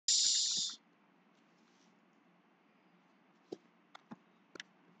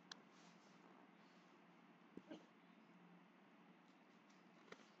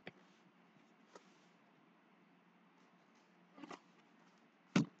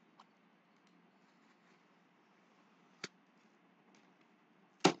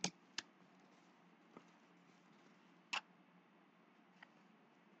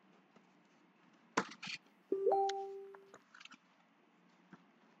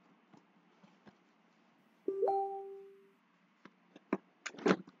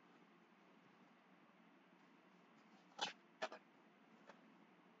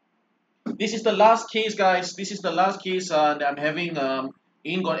This is the last case, guys. This is the last case that I'm having.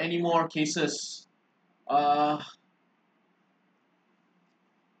 Ain't got any more cases. 12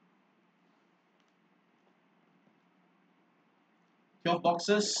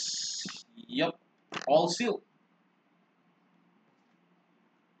 boxes. Yep, all sealed.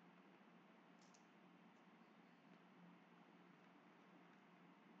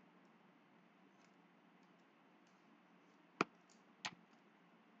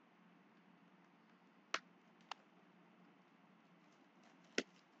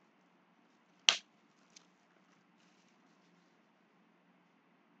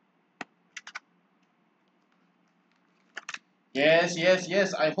 Yes, yes,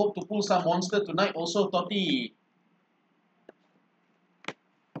 yes. I hope to pull some monster tonight also, Toti.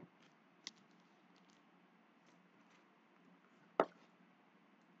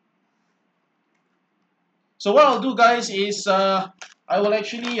 So what I'll do, guys, is I will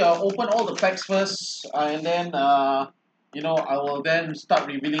actually open all the packs first, and then I will then start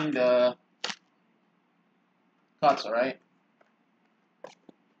revealing the cards. All right.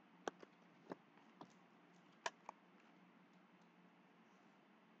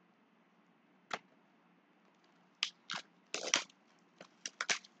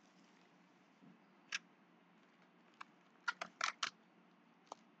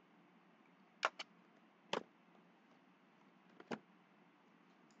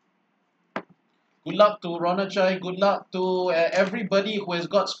 Good luck to Ronachai. Good luck to everybody who has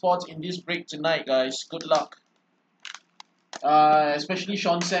got spots in this break tonight, guys. Good luck. Especially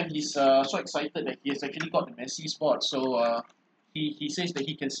Sean Sam. He's so excited that he has actually got the Messi spot. So he says that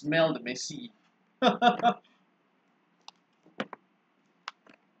he can smell the Messi.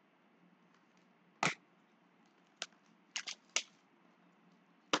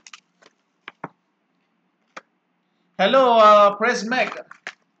 Hello, Press Mac.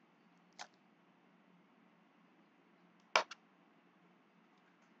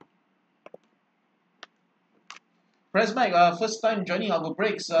 Press Mac, first time joining our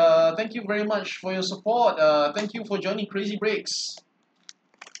breaks. Thank you very much for your support. Thank you for joining Krazybreaks.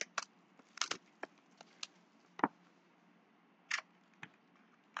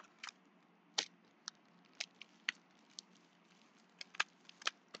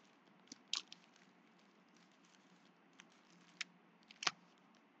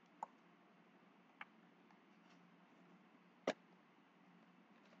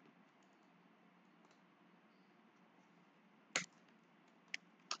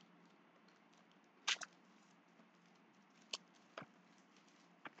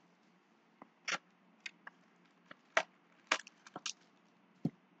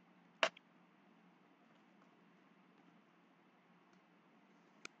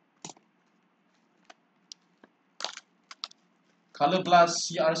 Color Blast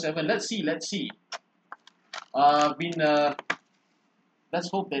CR7. Let's see, let's see. Let's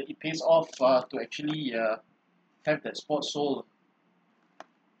hope that it pays off to actually have that spot sold.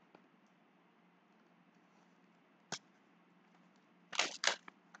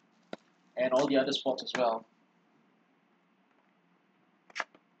 And all the other spots as well.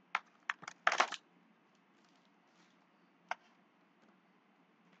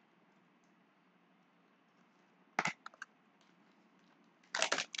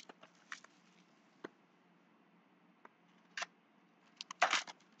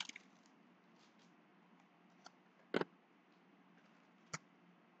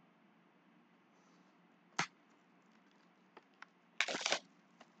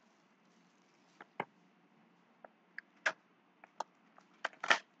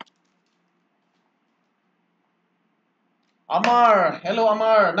 Amar, hello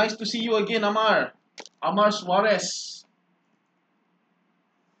Amar, nice to see you again, Amar. Amar Suarez.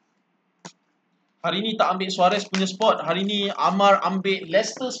 Hari ni tak ambil Suarez punya spot. Hari ni Amar ambil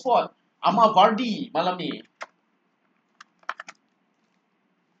Leicester spot. Amar Vardy malam ni.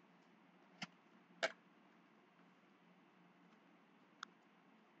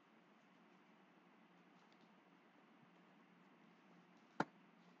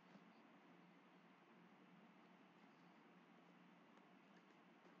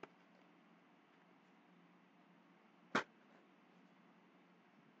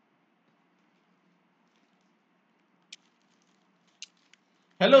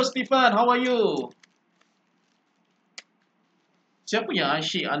 Hello Stefan, how are you? Siapa yang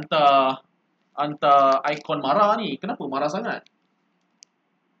asyik hantar ikon marah ni? Kenapa marah sangat?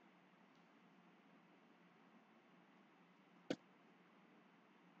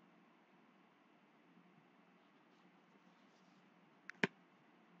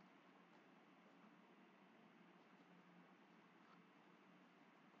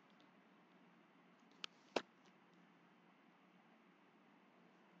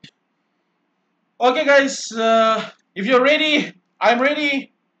 Okay, guys, if you're ready, I'm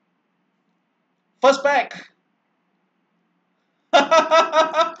ready. First pack.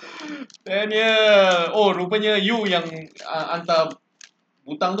 Daniel. Oh, rupanya you yang hantar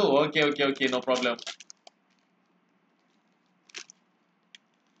butang tu. Okay, okay, okay, no problem.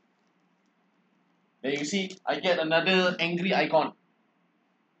 There you see, I get another angry icon.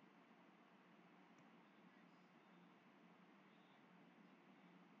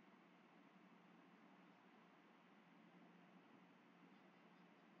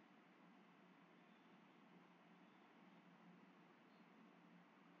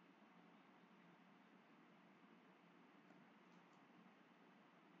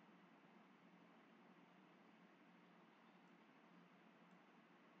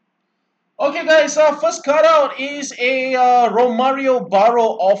 Okay, guys, first card out is a Romario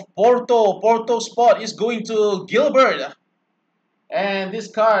Barro of Porto. Porto spot is going to Gilbert. And this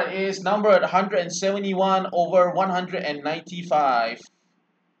card is numbered 171 over 195.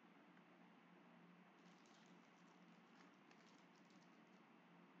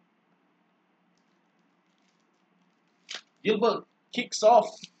 Gilbert kicks off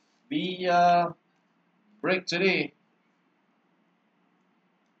the break today.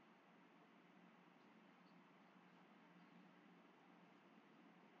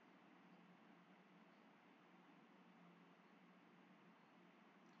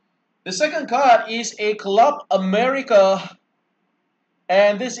 The second card is a Club America,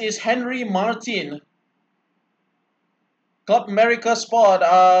 and this is Henry Martin. Club America spot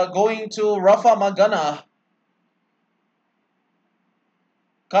going to Rafa Magana.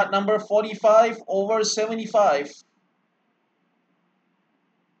 Card number 45 over 75.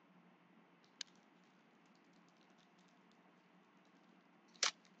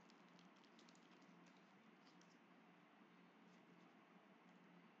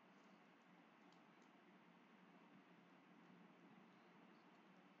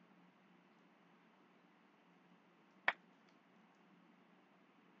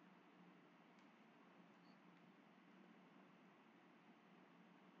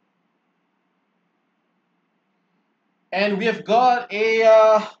 And we have got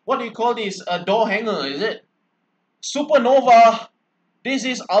a, what do you call this? A door hanger, is it? Supernova. This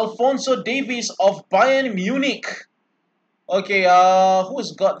is Alfonso Davies of Bayern Munich. Okay,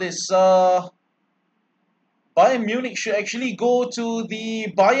 who's got this? Bayern Munich should actually go to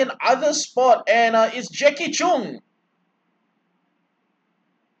the Bayern other spot, and it's Jackie Chung.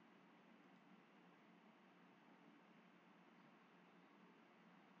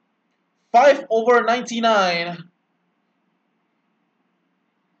 5 over 99.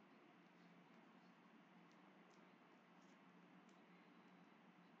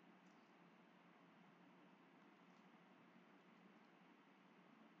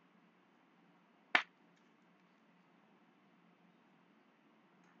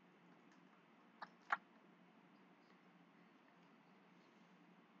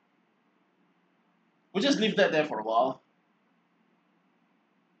 We'll just leave that there for a while.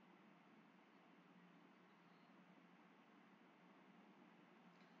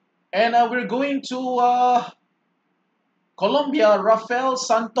 And we're going to Colombia, Rafael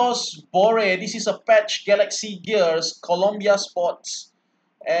Santos Borre. This is a patch Galaxy Gears, Colombia Sports.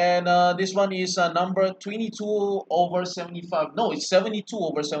 And this one is number 22 over 75. No, it's 72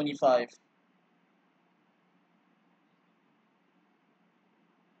 over 75.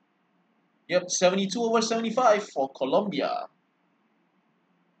 Yep, 72 over 75 for Colombia.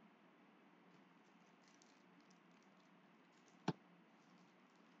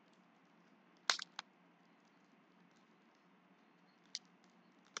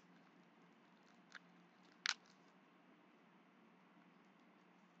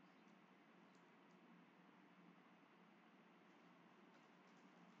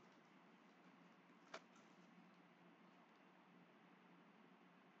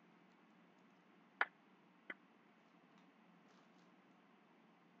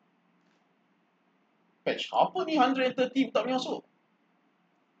 Patch apa ni 130 tak boleh masuk?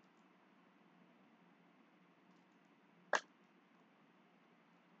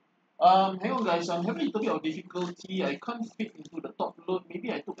 Hang on guys, I'm having a little bit of difficulty. I can't fit into the top load. Maybe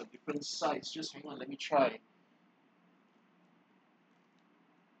I took a different size. Just hang on, let me try.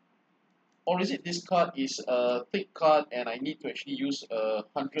 Or is it this card is a thick card and I need to actually use a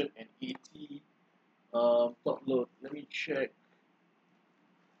 180 top load? Let me check.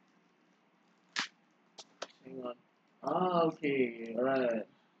 Hang on. Ah, okay, alright.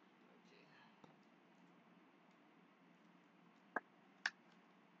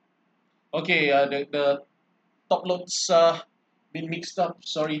 Okay, the top loads been mixed up.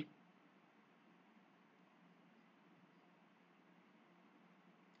 Sorry.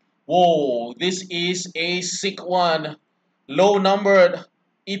 Whoa, this is a sick one. Low numbered.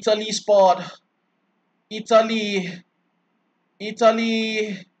 Italy spot. Italy.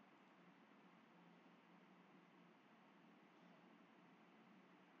 Italy.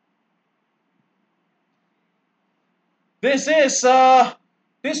 This is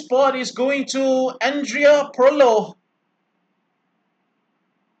this spot is going to Andrea Pirlo.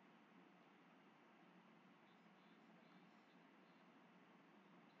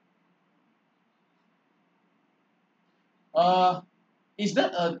 Uh is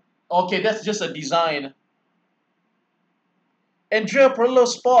that a okay, that's just a design. Andrea Pirlo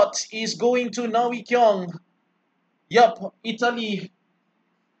spot is going to Nawi Kyong. Yup, Italy.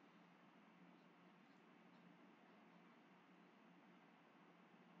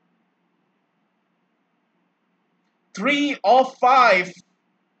 3 of 5.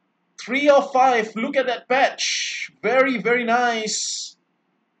 3 of 5. Look at that patch. Very, very nice.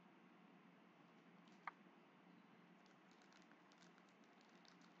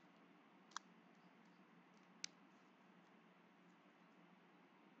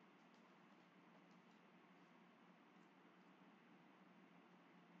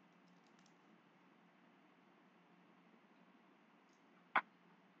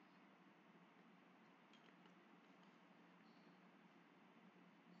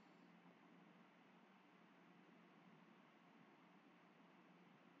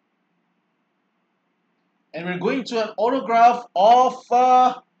 And we're going to an autograph of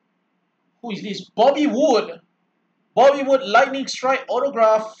who is this? Bobby Wood. Bobby Wood Lightning Strike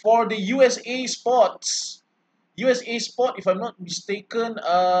autograph for the USA Sports. USA Sport, if I'm not mistaken,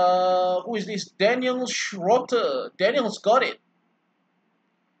 who is this? Daniel Schroeder. Daniel's got it.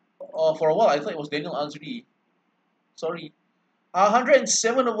 For a while, I thought it was Daniel Azri. Sorry.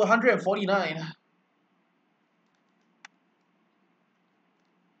 107 over 149.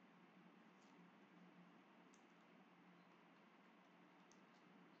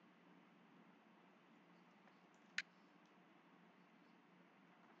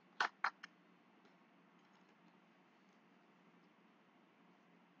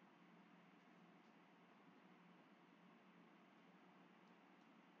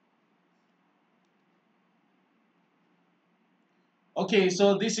 Okay,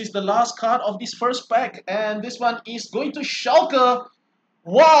 so this is the last card of this first pack, and this one is going to Schalke.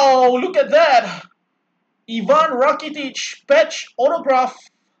 Wow, look at that! Ivan Rakitic patch autograph.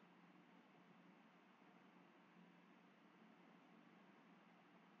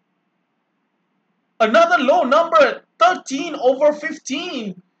 Another low number, 13 over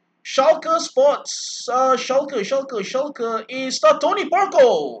 15. Schalke Sports, Schalke is Tony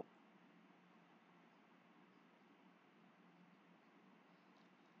Parko.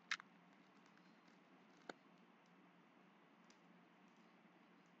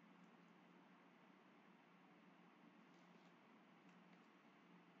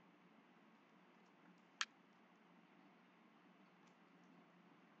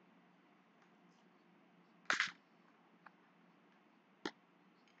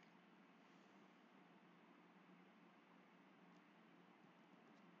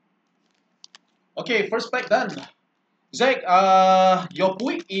 Okay, first pack done. Zach, your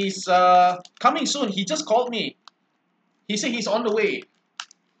boy is coming soon. He just called me. He said he's on the way.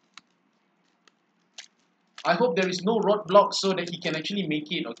 I hope there is no roadblock so that he can actually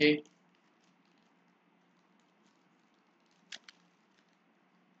make it, okay?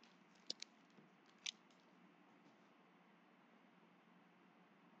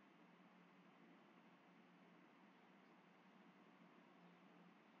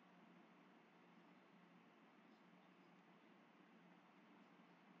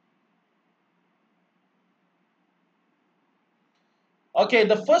 Okay,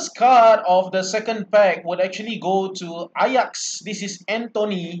 the first card of the second pack would actually go to Ajax. This is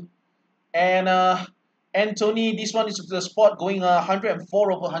Anthony. And Anthony, this one is the spot going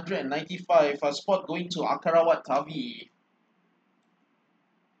 104 over 195. A spot going to Akarawat Tavi.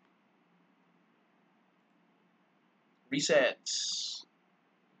 Resets.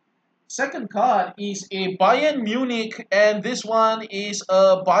 Second card is a Bayern Munich, and this one is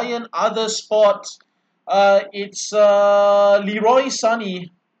a Bayern other spot. It's Leroy Sané.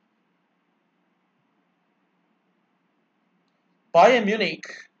 Bayern Munich.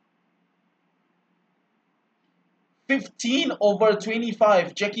 15 over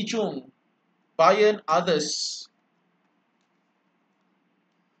 25. Jackie Chung. Bayern others.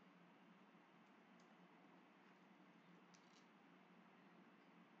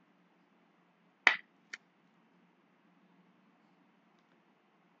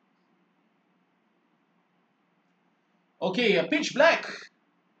 Okay, a pitch black.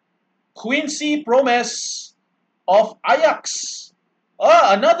 Quincy Promes of Ajax.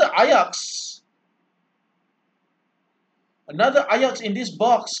 Ah, another Ajax. Another Ajax in this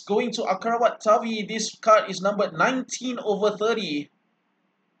box going to Akarawat Tavi. This card is numbered 19/30.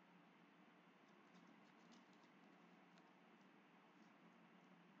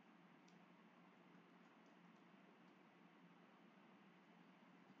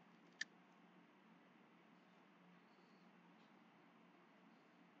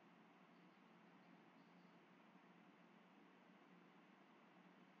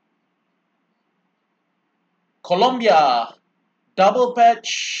 Colombia, double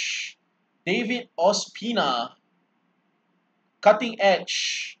patch, David Ospina, cutting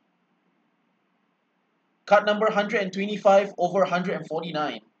edge, card number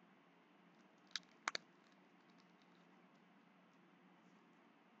 125/149.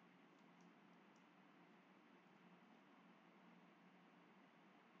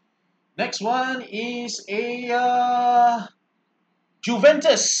 Next one is a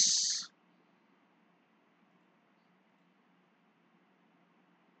Juventus.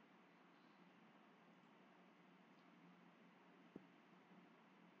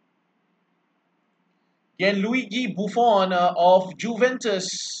 Gianluigi Buffon of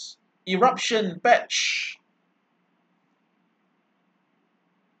Juventus, Eruption patch.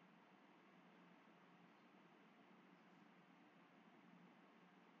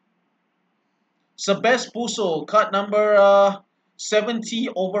 Sebes Puso, card number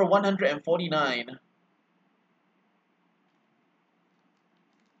 70/149.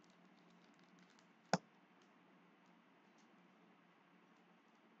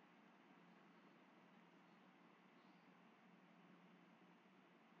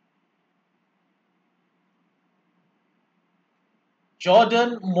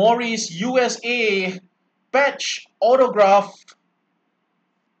 Jordan Morris, USA, patch autograph.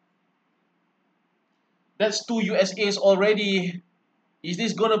 That's 2 USAs already. Is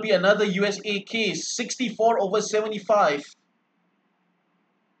this going to be another USA case? 64/75.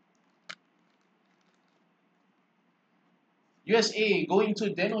 USA going to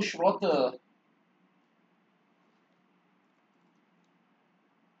Deno Schrotter.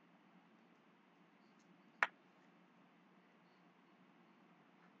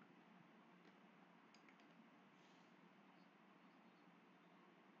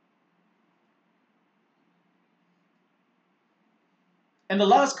 And the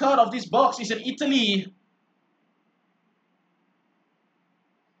last card of this box is an Italy.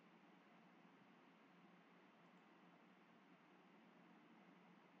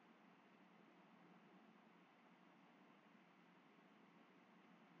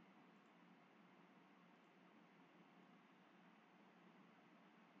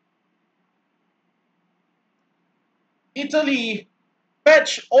 Italy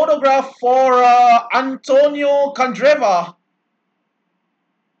patch autograph for Antonio Candreva.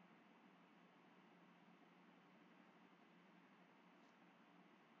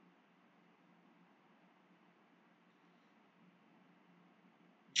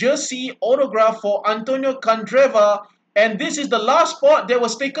 Jersey autograph for Antonio Candreva. And this is the last spot that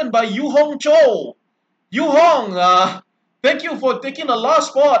was taken by Yu Hong Cho. Yu Hong, thank you for taking the last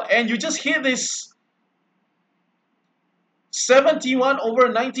spot. And you just hit this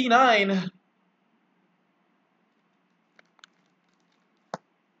 71/99.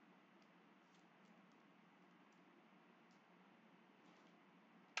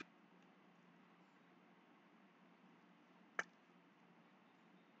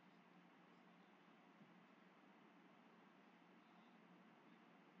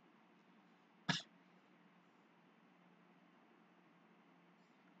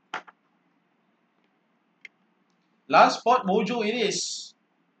 Last spot mojo it is.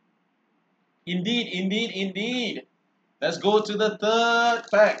 Indeed, indeed, indeed. Let's go to the third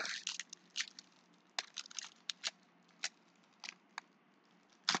pack.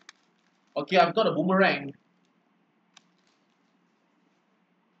 Okay, I've got a boomerang.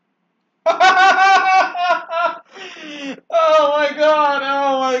 Oh my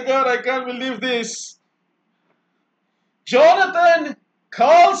god, I can't believe this. Jonathan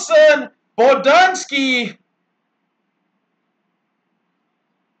Carlson Bodansky.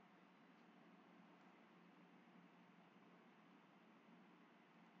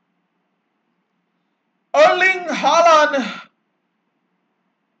 Erling Haaland.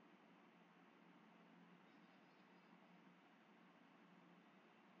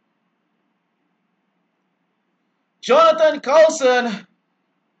 Jonathan Carlson.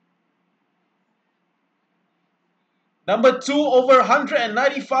 Number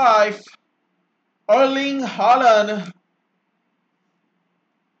 2/195. Erling Haaland.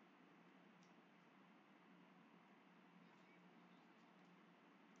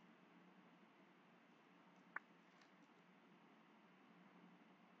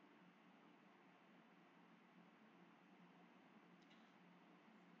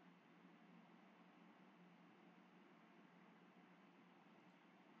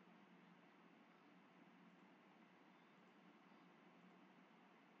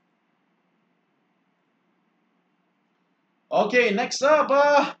 Okay, next up,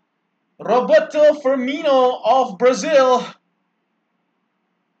 Roberto Firmino of Brazil.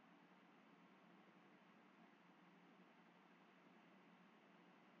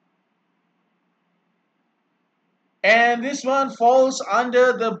 And this one falls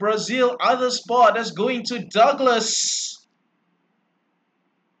under the Brazil other spot. That's going to Douglas.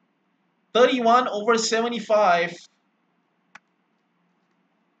 31/75.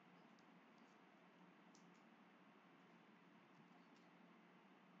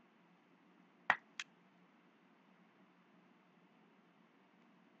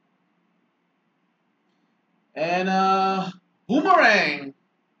 And Boomerang.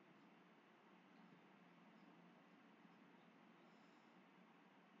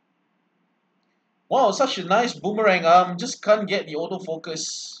 Wow, such a nice boomerang. Just can't get the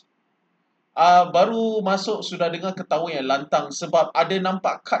autofocus. Baru masuk sudah dengar ketawa yang lantang sebab ada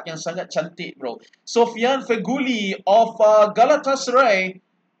nampak kad yang sangat cantik, bro. Sofian Feghouli of Galatasaray.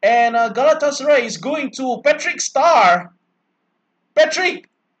 And Galatasaray is going to Patrick Star. Patrick!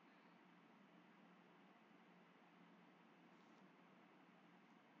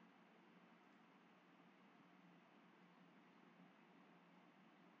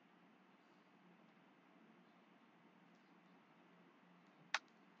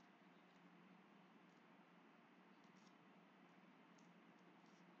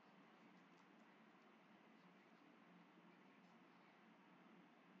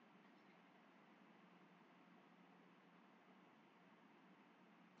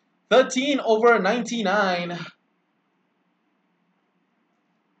 $13/99.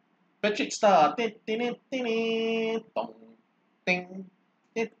 Patrick Star. Tong, ting,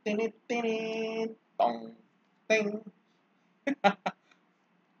 tong, ting.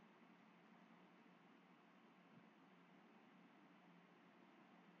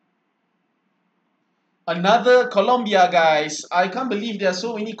 Another Colombia, guys. I can't believe there are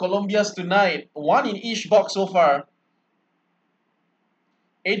so many Colombias tonight. One in each box so far.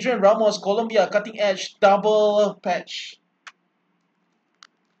 Adrian Ramos, Colombia, cutting edge, double patch.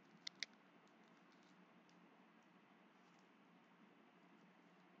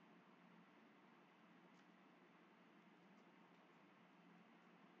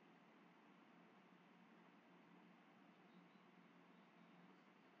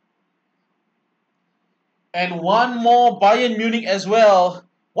 And one more Bayern Munich as well.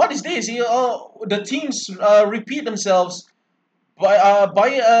 What is this? The teams repeat themselves.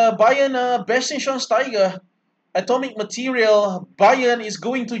 Bayern, Bastian Schweinsteiger, Atomic Material. Bayern is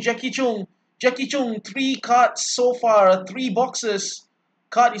going to Jackie Chung. Jackie Chung, 3 cards so far, 3 boxes.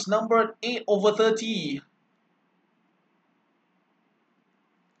 Card is numbered 8/30.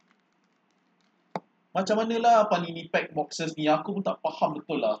 Macam mana lah Panini pack boxes ni? Aku pun tak faham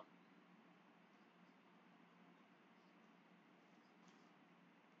betul lah.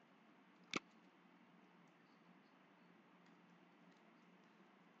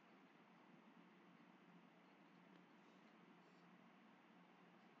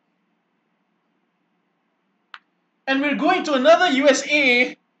 And we're going to another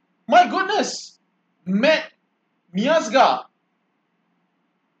USA. My goodness. Matt Miazga.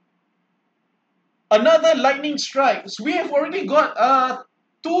 Another lightning strike. So we have already got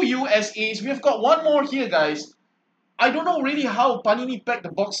 2 USAs. We've got one more here, guys. I don't know really how Panini packed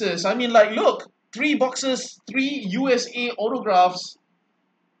the boxes. I mean, like, look. 3 boxes, 3 USA autographs.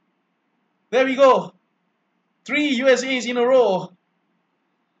 There we go. 3 USAs in a row.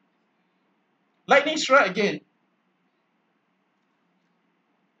 Lightning strike again.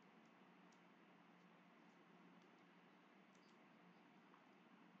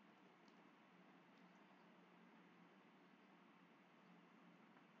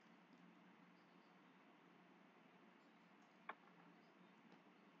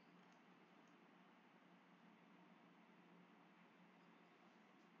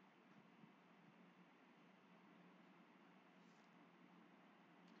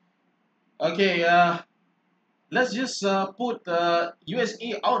 Okay, let's just put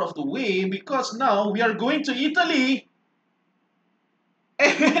USA out of the way because now we are going to Italy.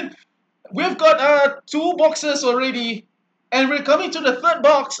 And we've got 2 boxes already. And we're coming to the 3rd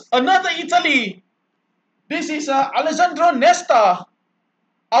box. Another Italy. This is Alessandro Nesta.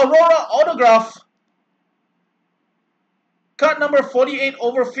 Aurora autograph. Card number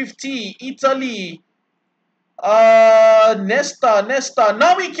 48/50. Italy. Nesta.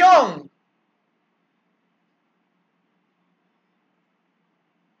 Nawi Kyung.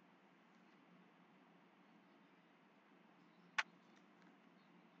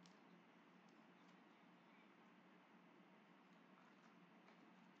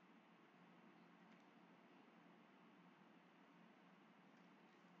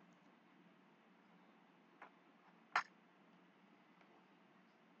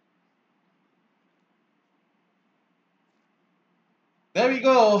 There we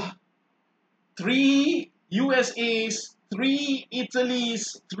go. 3 USAs, 3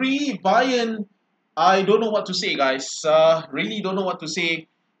 Italies, 3 Bayern. I don't know what to say, guys. Really don't know what to say.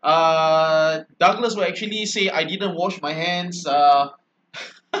 Douglas will actually say I didn't wash my hands. Or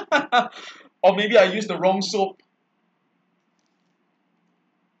maybe I used the wrong soap.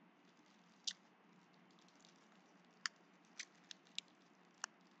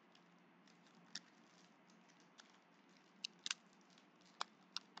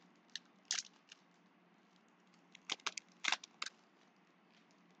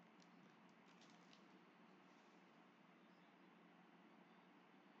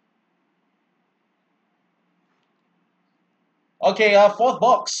 Okay, fourth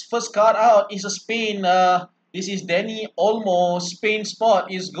box. First card out is a Spain. This is Danny Olmo. Spain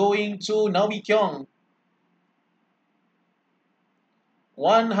spot is going to Naomi Kyung.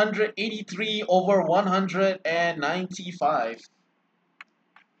 183 over 195.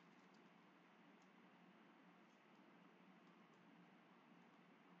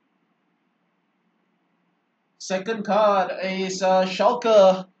 Second card is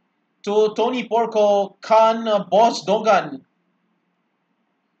Schalke to Tony Porco, Khan Boss Dogan.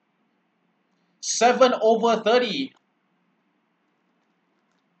 7 over 30.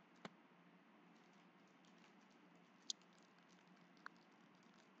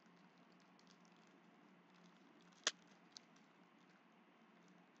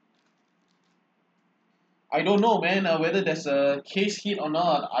 I don't know, man, whether there's a case hit or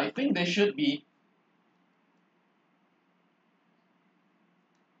not. I think there should be.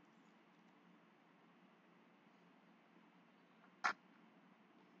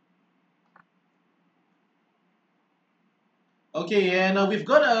 Okay, and we've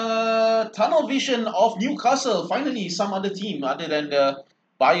got a tunnel vision of Newcastle. Finally, some other team other than the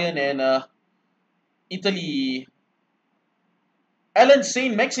Bayern and Italy. Alan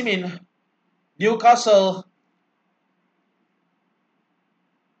Saint Maximin, Newcastle,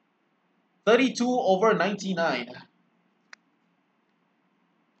 32 over 99.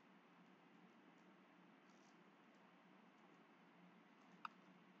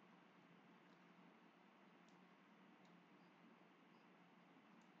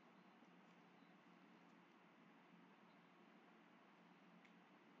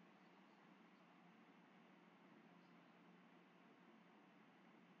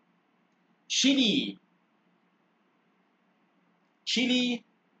 Chile, Chile,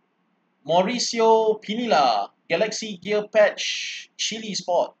 Mauricio Pinilla, Galaxy Gear Patch, Chile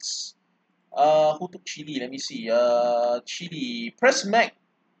Sports. Who took Chile? Let me see. Chile, Press Mac.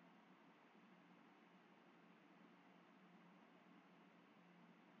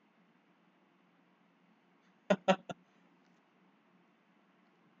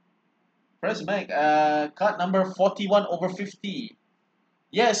 Press Mac. Card number 41 over 50.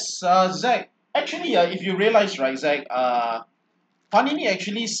 Yes, Zach. Actually, if you realize, right, Zach, Panini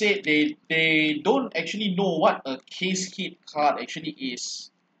actually said they don't actually know what a case hit card actually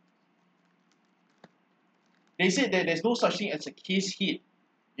is. They said that there's no such thing as a case hit,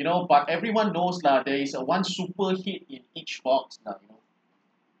 but everyone knows lah. There is a one super hit in each box now.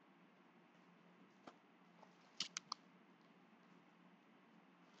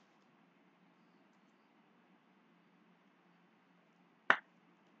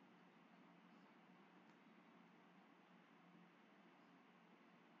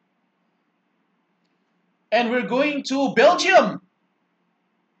 And we're going to Belgium.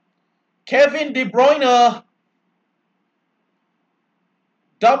 Kevin De Bruyne.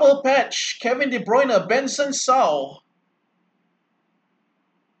 Double patch. Kevin De Bruyne. Benson Sao.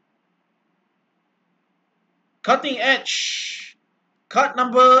 Cutting edge. Cut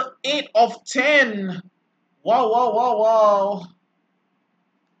number 8 of 10. Wow, wow, wow, wow.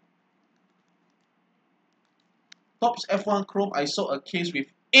 Topps F1 Chrome. I saw a case with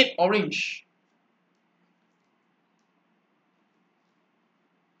 8 orange.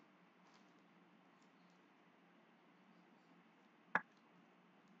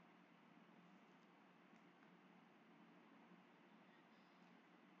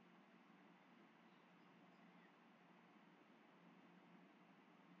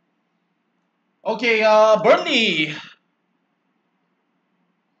 Okay, Burnley.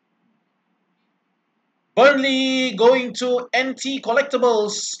 Burnley going to NT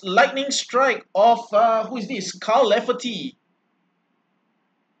Collectibles. Lightning Strike of, who is this? Carl Lafferty.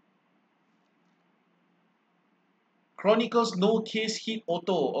 Chronicles no case hit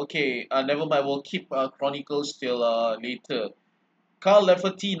auto. Okay, never mind. We'll keep Chronicles till later. Carl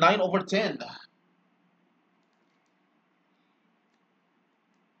Lafferty 9 over 10.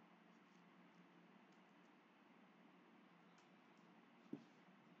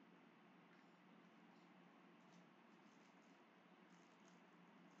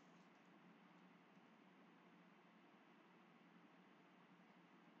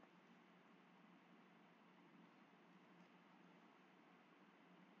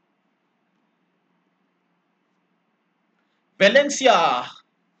 Valencia.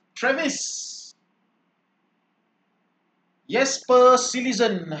 Travis. Jesper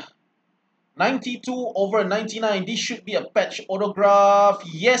Silisen. 92 over 99. This should be a patch autograph.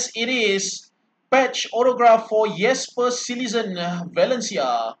 Yes, it is. Patch autograph for Jesper Silisen,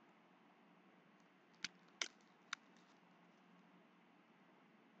 Valencia.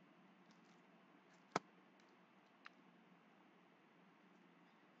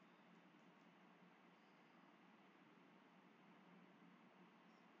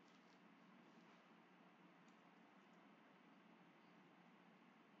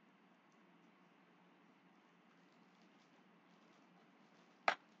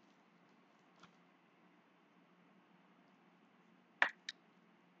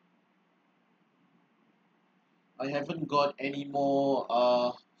 I haven't got any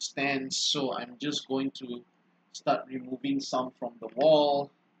more stands, so I'm just going to start removing some from the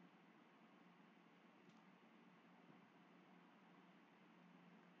wall.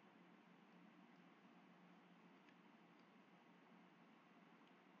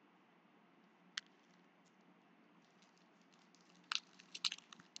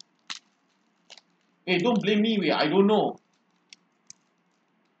 Hey, don't blame me, I don't know.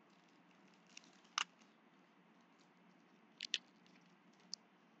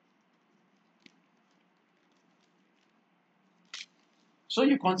 So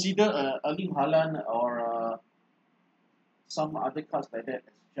you consider Erling Haaland or some other cards like that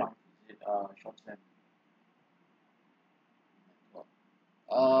as junk, is it, short stand?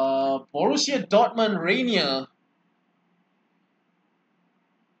 Borussia Dortmund Rainier.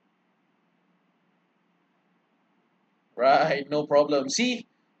 Right, no problem. See,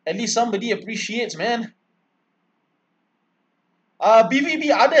 at least somebody appreciates, man.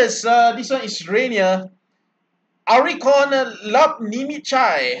 BVB others. This one is Rainier. Arikon Lap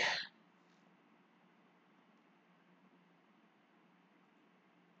Nimichai.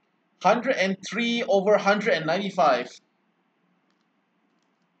 103 over 195.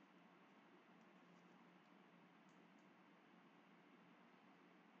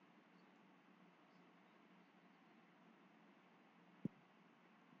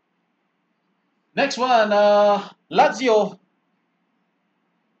 Next one, Lazio.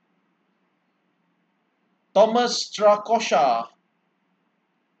 Thomas Strakosha.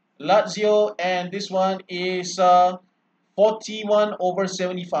 Lazio, and this one is 41 over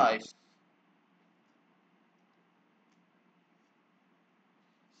 75.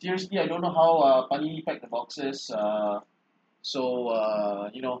 Seriously, I don't know how Panini packed the boxes. You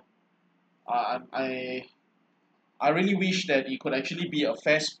know, I, I I really wish that it could actually be a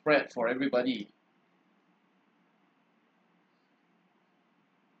fair spread for everybody.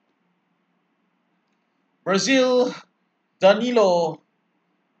 Brazil, Danilo.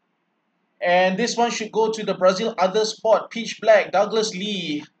 And this one should go to the Brazil other spot, Peach Black, Douglas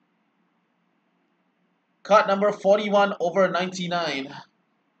Lee. Card number 41 over 99.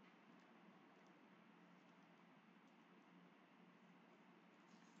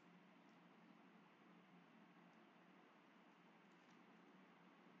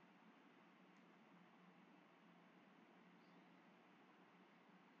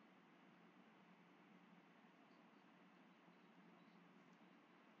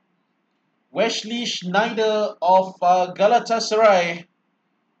 Wesley Schneider of Galatasaray.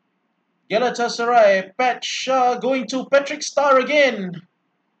 Galatasaray, patch going to Patrick Star again.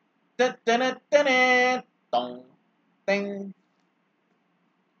 Tong, teng.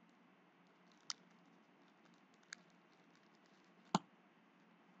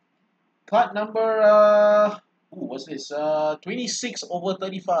 Card number, what's this? 26 over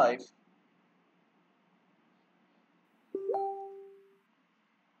 35.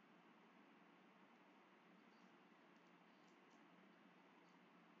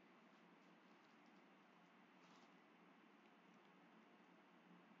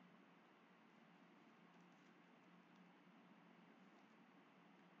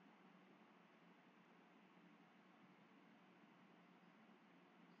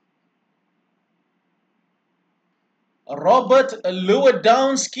 Robert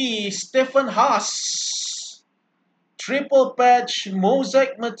Lewandowski, Stefan Haas. Triple patch,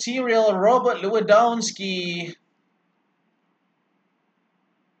 mosaic material, Robert Lewandowski.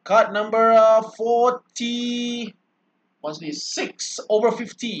 Card number 40. What's this? 6 over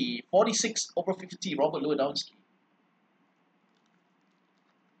 50. 46 over 50, Robert Lewandowski.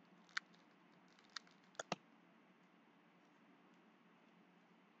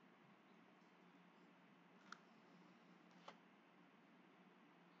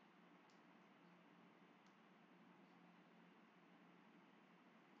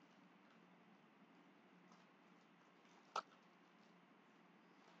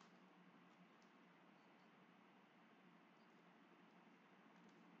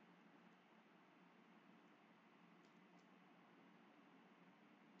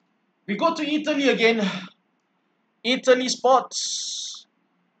 We go to Italy again. Italy Sports.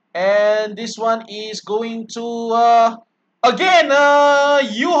 And this one is going to, again,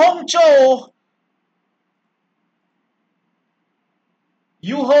 Yu Hong Cho.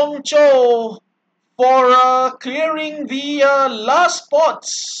 Yu Hong Cho for clearing the last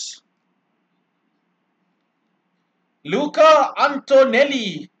spots. Luca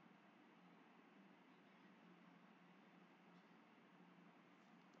Antonelli.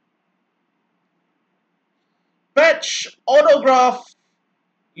 Patch autograph.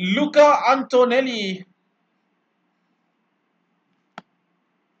 Luca Antonelli.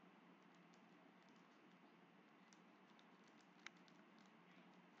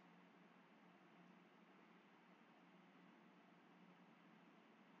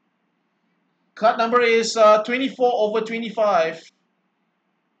 Card number is 24/25.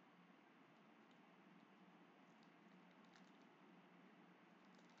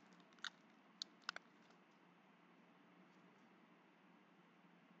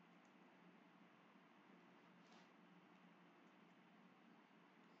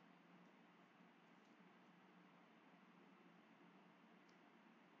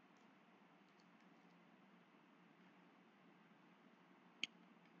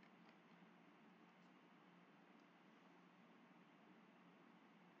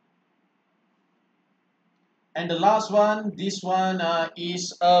 And the last one, this one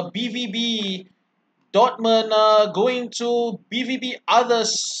is BVB Dortmund going to BVB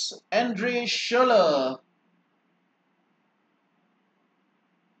others, Andre Schürrle.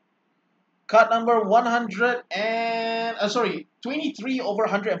 Card number 100 and,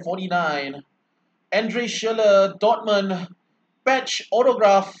 23/149. Andre Schürrle, Dortmund, patch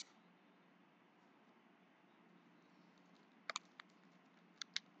autograph.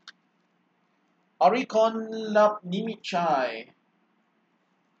 Orikon Lap Nimichai.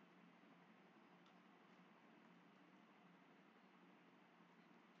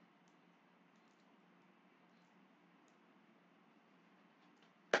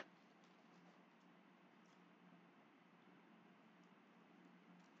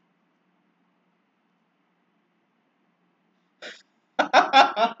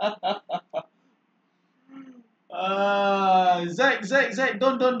 Zach,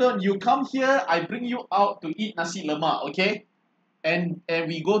 don't. You come here, I bring you out to eat nasi lemak, okay? And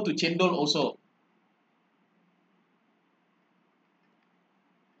we go to Chendol also.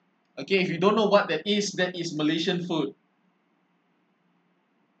 Okay, if you don't know what that is Malaysian food.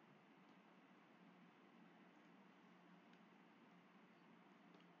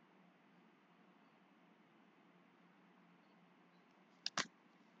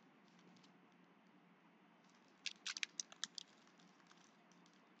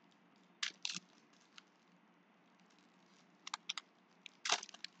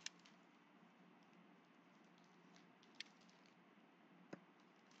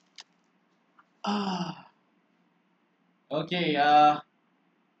 Ah. Okay,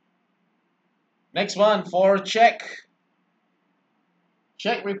 next one for Czech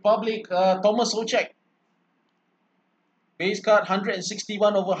Republic, Thomas Ocek. Base card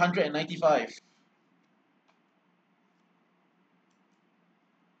 161/195.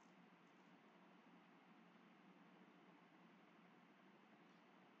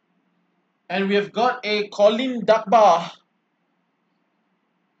 And we have got a Colin Dakba.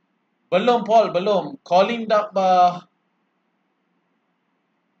 Belum, Paul, belum. Colin Dakba.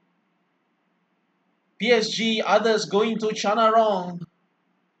 PSG, others going to Chana Rong.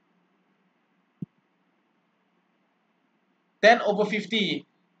 10/50.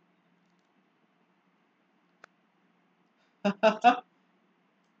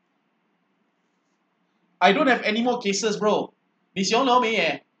 I don't have any more cases, bro. 你想攞咩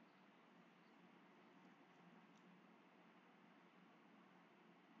嘢?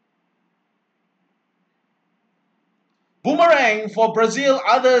 Boomerang for Brazil,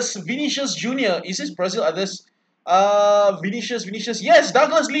 others, Vinicius Jr. Is this Brazil others? Vinicius. Yes,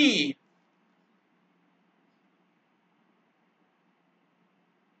 Douglas Lee.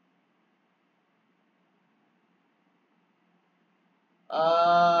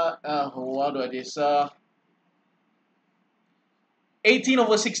 What do I this?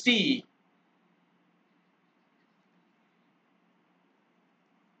 18/60.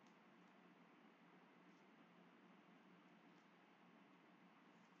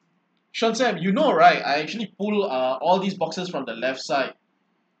 Sean Sam, you know, right? I actually pull all these boxes from the left side.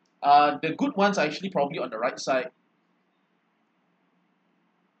 The good ones are actually probably on the right side.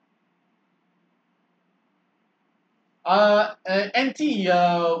 Auntie,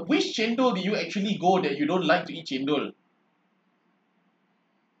 which chendol do you actually go that you don't like to eat chendol?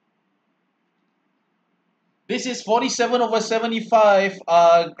 This is 47 over 75.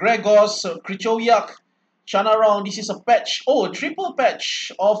 Gregos Krychowiak. Shana round. This is a patch. Oh, a triple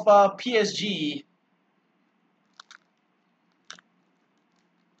patch of PSG.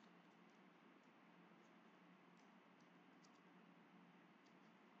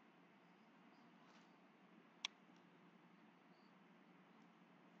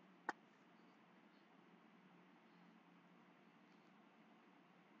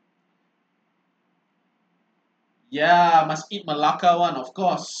 Yeah, must eat Malacca one, of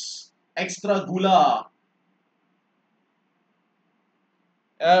course. Extra gula.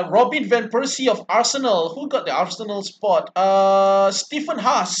 Robin Van Persie of Arsenal. Who got the Arsenal spot? Stephen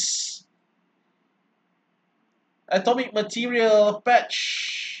Haas. Atomic Material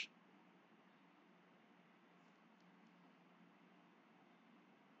patch.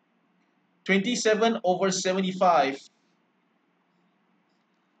 '27 over 75.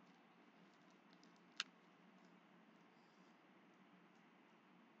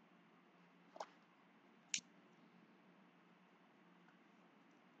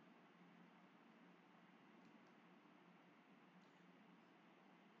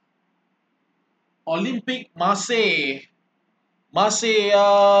 Olympic Marseille.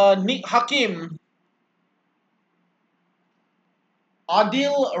 Marseille, Nick Hakim.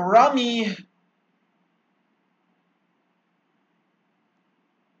 Adil Rami.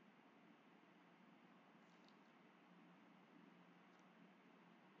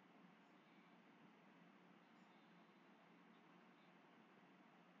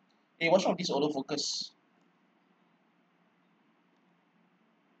 Hey, what's wrong with this autofocus?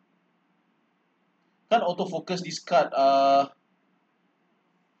 Can't autofocus this card.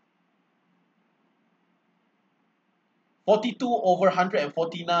 42 over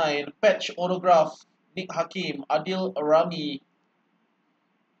 149. Patch autograph. Nick Hakim. Adil Rami.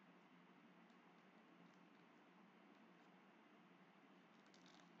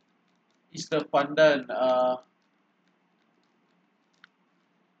 Mr. Pandan.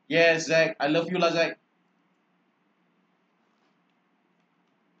 Yes, Zach. I love you lah, Zach.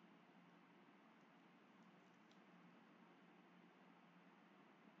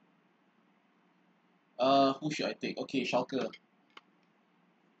 Who should I take? Okay, Schalke.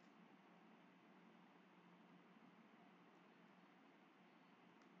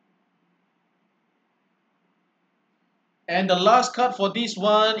 And the last card for this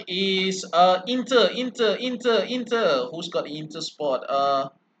one is Inter. Who's got the Inter spot?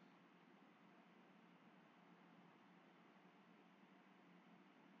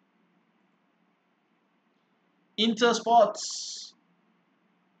 Inter spots.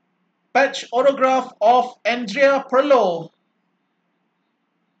 Patch autograph of Andrea Pirlo.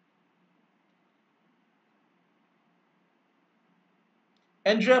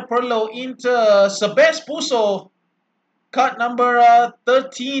 Andrea Pirlo, Inter. Sebes Puso. Card number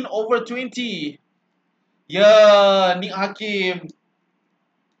 13 over 20. Ya, Nick Hakim.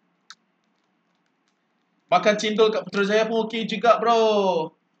 Makan cendol kat Putrajaya pun okey juga,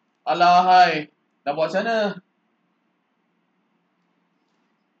 bro. Alahai. Dah buat macam mana?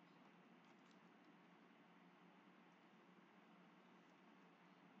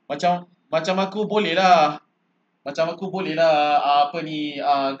 Macam aku boleh lah. Macam aku boleh lah apa ni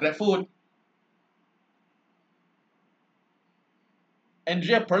GrabFood.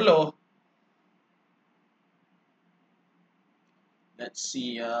 Andrea Pirlo. Let's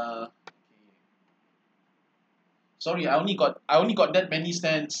see. Sorry, I only got that many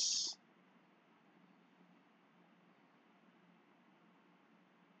stands.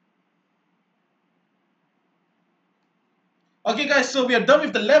 Okay, guys, so we are done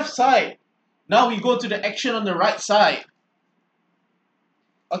with the left side. Now we go to the action on the right side.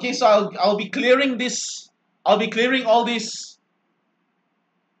 Okay, so I'll be clearing this. I'll be clearing all this.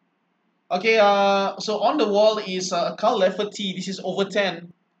 Okay, so on the wall is Karl Lafferty. This is over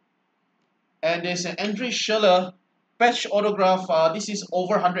 10. And there's an Andre Schürrle patch autograph. This is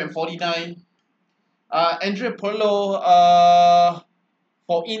over 149. Andre Pirlo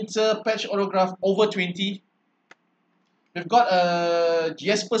for Inter patch autograph over 20. We've got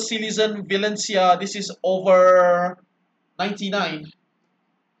Jesper Citizen Valencia. This is over 99.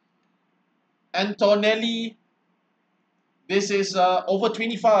 Antonelli. This is over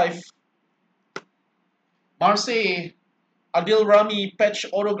 25. Marseille. Adil Rami patch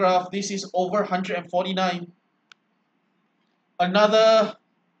autograph. This is over 149. Another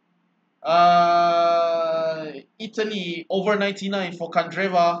Italy over 99 for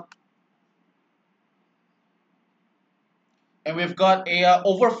Candreva. And we've got a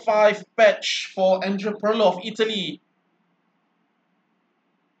over 5 patch for Andrea Pirlo of Italy.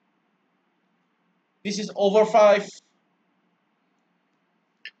 This is over 5.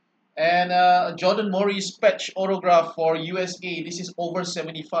 And Jordan Morris patch autograph for USA. This is over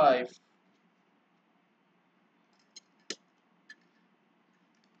 75.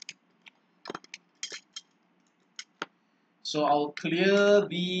 So I'll clear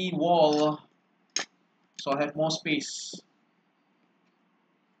the wall so I have more space.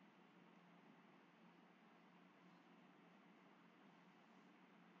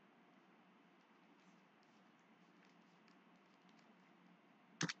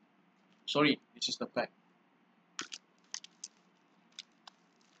 Sorry, this is the pack.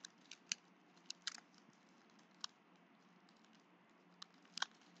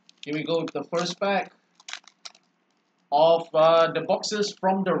 Here we go with the first pack of the boxes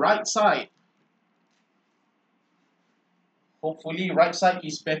from the right side. Hopefully right side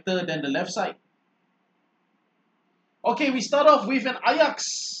is better than the left side. Okay, we start off with an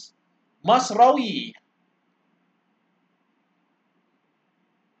Ajax Masraoui.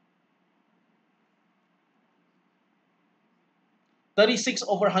 $36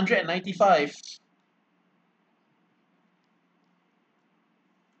 over 195.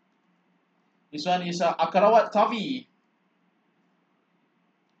 This one is Akarawat Tavi.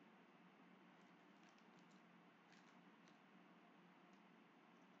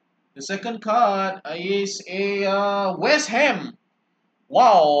 The second card is a West Ham.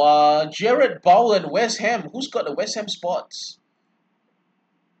 Wow, Jared Bowen, West Ham. Who's got the West Ham spots?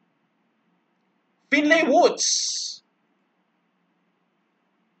 Finlay Woods.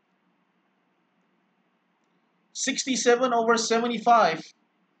 67 over 75.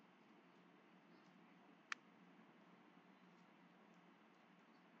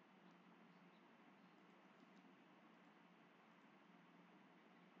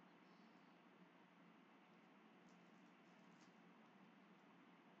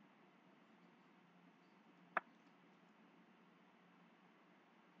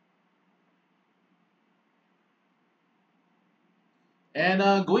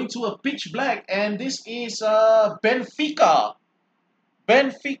 And going to a pitch black, and this is Benfica.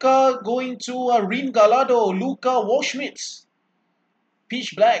 Benfica going to Rin Galado, Luka Waldschmidt.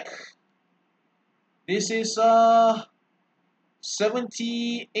 Pitch black. This is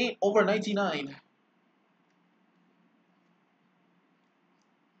 78 over 99.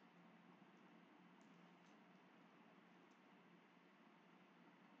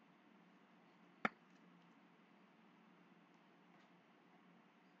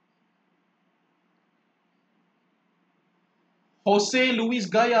 Jose Luis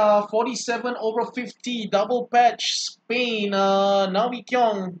Gaya, 47 over 50, double patch, Spain, Nawi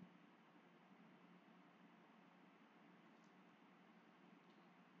Kyong.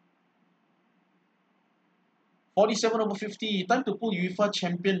 $47 over 50. Time to pull UEFA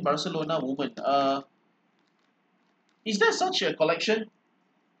champion Barcelona woman. Is there such a collection?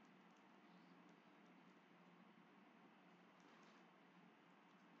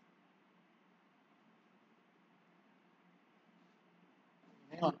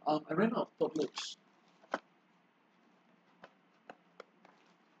 Hang on, I ran out of top loads.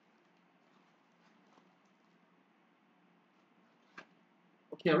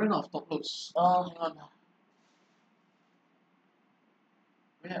 Okay, I ran out of top loads. Hang on.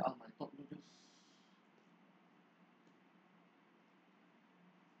 Where are my top loaders?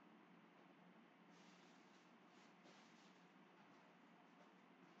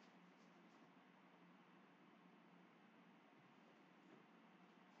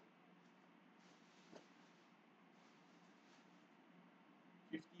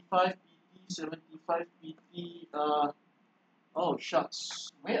 $55 PT, $75 PT. Oh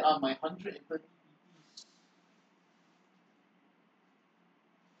shucks. Where are my 130 PTs?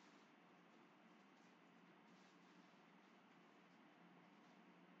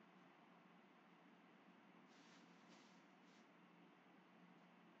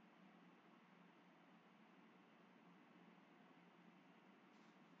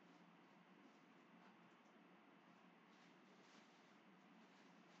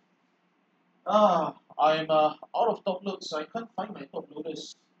 I'm out of top loads, so I can't find my top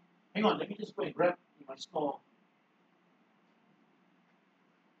loaders. Hang on, let me just go and grab my store.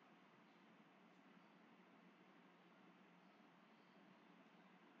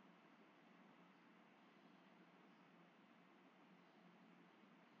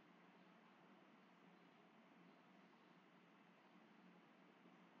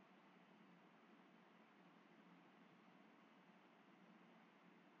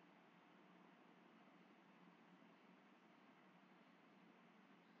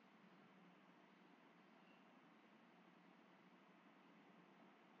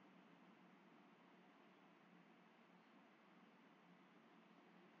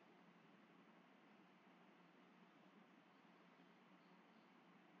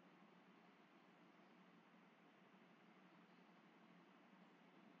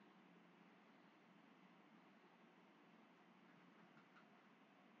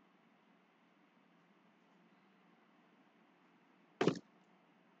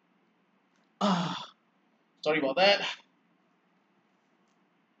 Ah, sorry about that.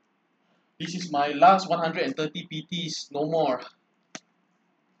 This is my last 130 PTs, no more.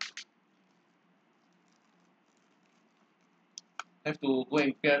 Have to go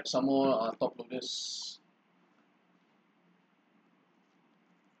and grab some more top loaders.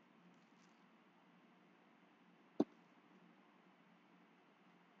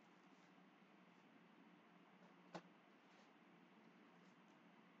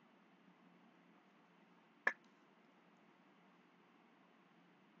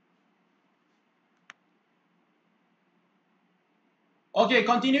 Okay,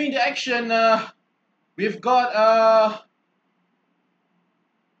 continuing the action, we've got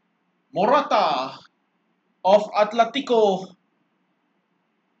Morata of Atletico.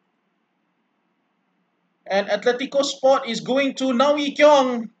 And Atletico spot is going to Naui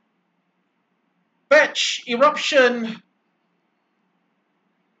Kyong. Patch Eruption.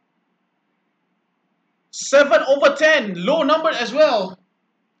 7/10. Low numbered as well.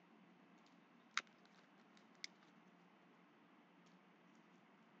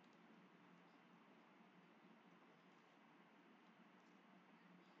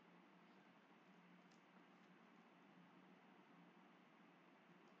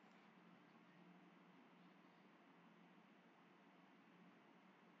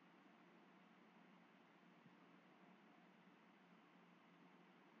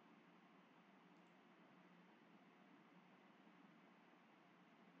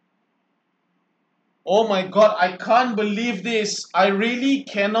 Oh my god, I can't believe this. I really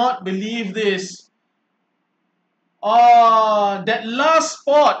cannot believe this. That last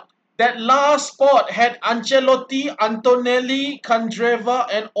spot had Ancelotti, Antonelli, Candreva,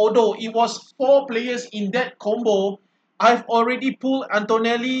 and Odo. It was 4 players in that combo. I've already pulled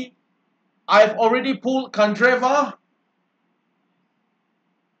Antonelli. I've already pulled Candreva.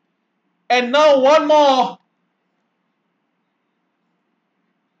 And now one more.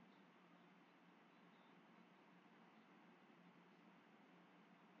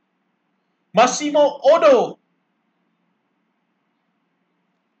 Massimo Odo.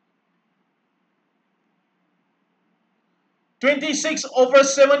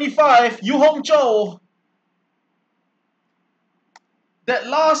 26/75. Yu Hong Cho. That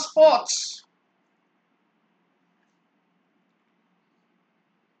last spot.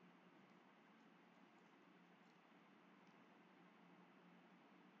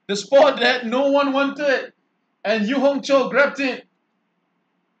 The spot that no one wanted. And Yu Hong Cho grabbed it.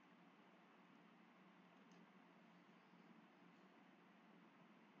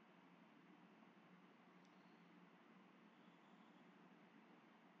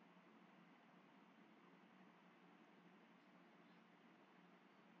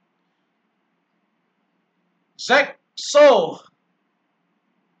 Zach So.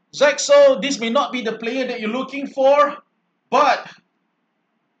 This may not be the player that you're looking for, but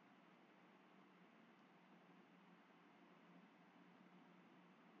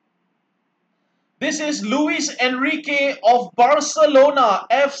this is Luis Enrique of Barcelona,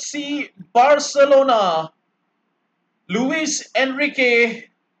 FC Barcelona. Luis Enrique.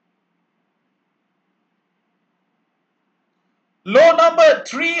 Low number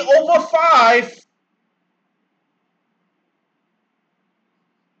 3/5.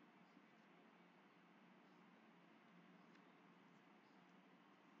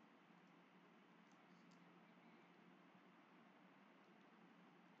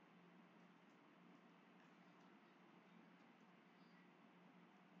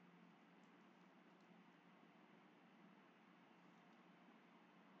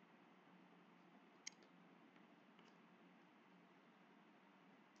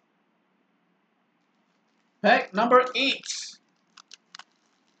 Pack number 8.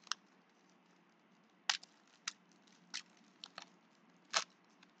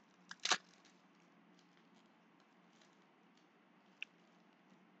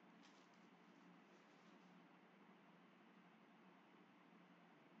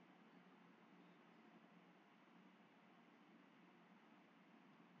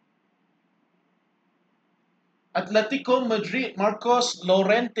 Atletico Madrid, Marcos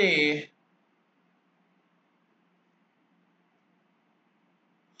Llorente.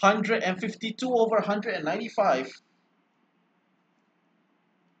 152/195.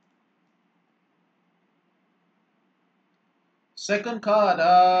 Second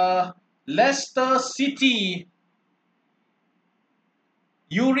card, Leicester City.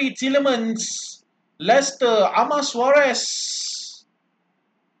 Yuri Tillemans. Leicester, Ama Suarez.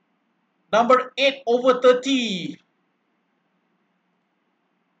 Number 8/30.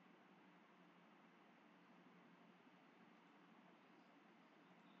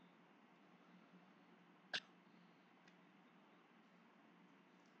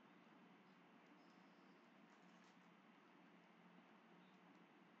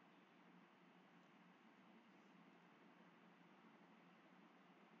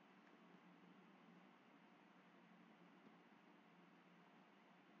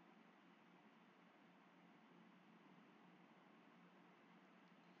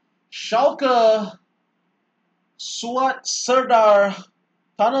 Schalke, Suat Serdar,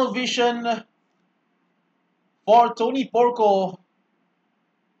 Tunnel Vision for Tony Porco.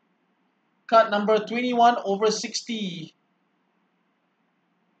 Card number 21/60.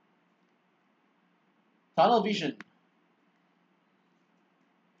 Tunnel Vision.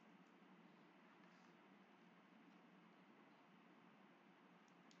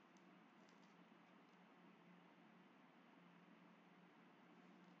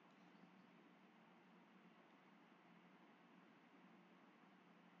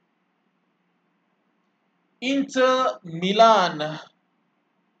 Inter Milan.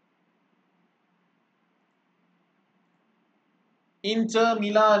 Inter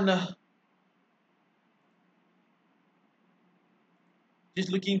Milan. Just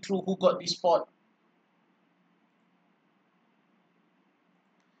looking through who got this spot.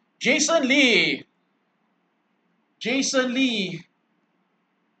 Jason Lee. Jason Lee.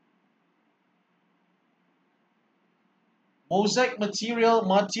 Mosaic material,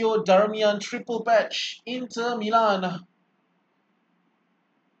 Matteo Darmian triple patch. Inter Milan.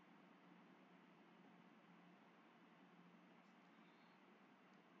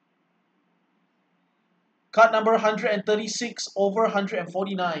 Card number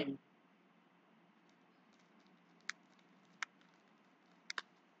 136/149.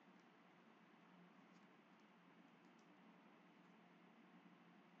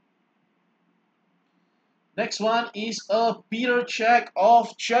 Next one is a Peter Cech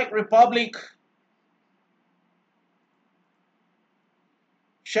of Czech Republic.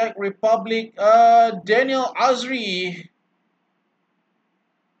 Czech Republic, Daniel Azri.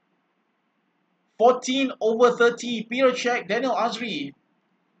 14/30. Peter Cech, Daniel Azri.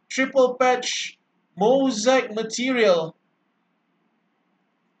 Triple patch, mosaic material.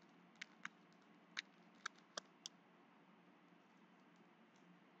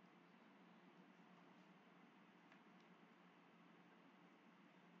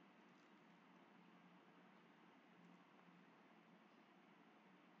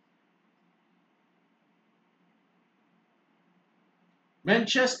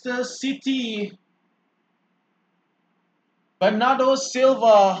 Manchester City, Bernardo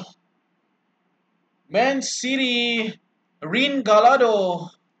Silva. Man City, Rin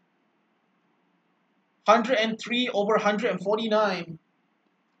Galado. 103/149.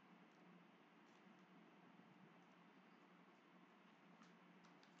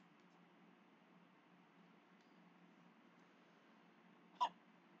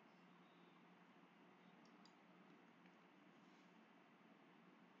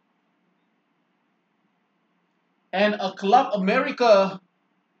 And a Club America.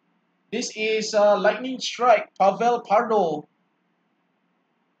 This is Lightning Strike, Pavel Pardo.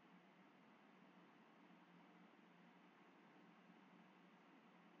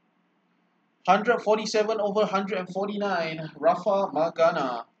 (147/149), Rafa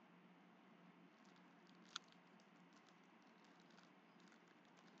Magana.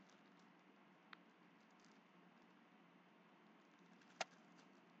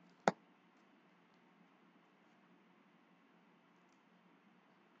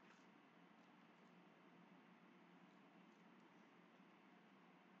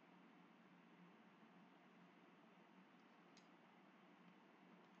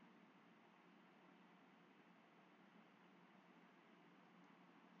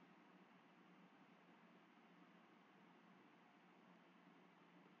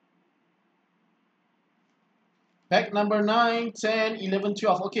 Pack number 9, 10, 11,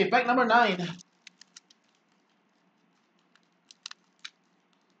 12. Okay, pack number 9.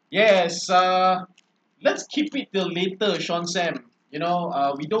 Yes, let's keep it till later, Sean Sam. You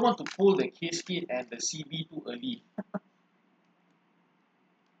know, we don't want to pull the case kit and the CB too early.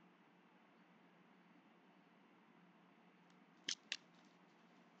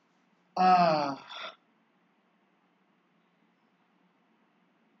 Ah,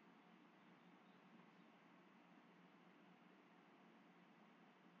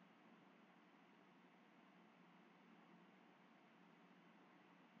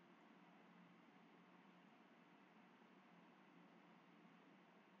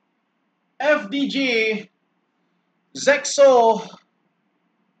 FDJ, Zexo,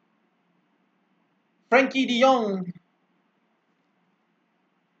 Frankie de Jong,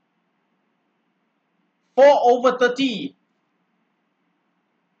 4/30.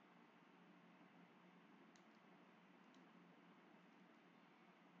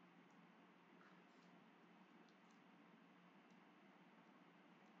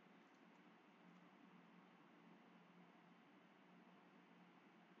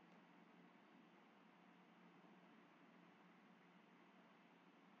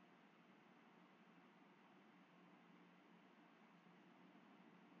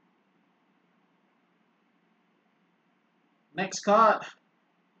 Next card.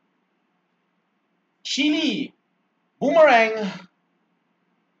 Chile. Boomerang.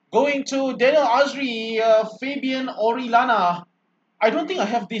 Going to Daniel Azri, Fabian Orellana. I don't think I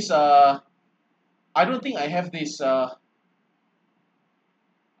have this. I don't think I have this. Daniel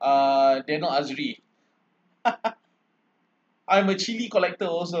Azri. I'm a Chile collector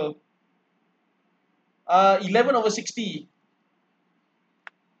also. 11/60.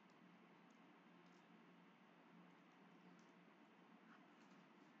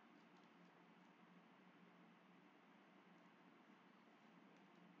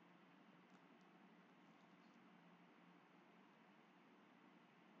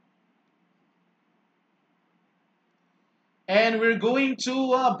 And we're going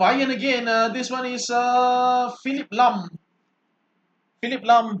to Bayern again. This one is Philip Lam. Philip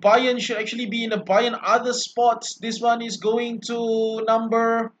Lam. Bayern should actually be in the Bayern other spots. This one is going to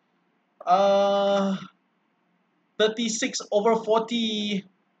number 36/40.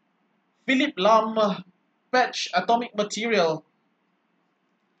 Philip Lam. Patch Atomic Material.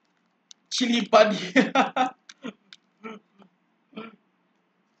 Chili Padi.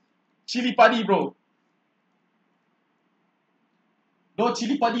 Chili Padi, bro. No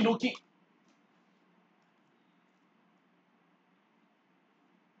Chili Padi, no kick.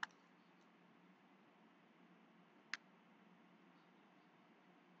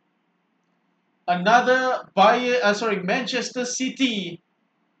 Another Manchester City.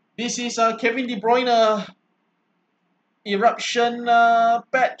 This is Kevin De Bruyne. Eruption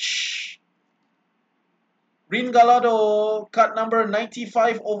patch. Ringalado, card number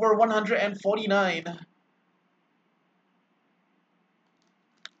 95/149.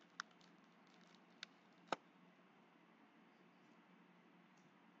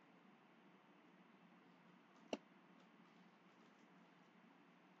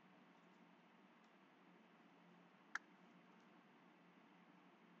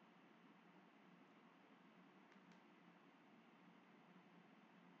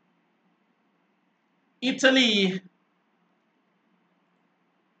 Italy.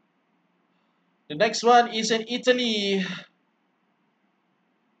 The next one is in Italy.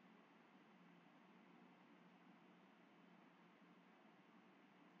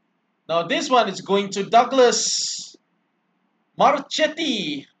 Now this one is going to Douglas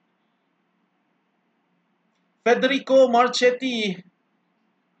Marchetti. Federico Marchetti.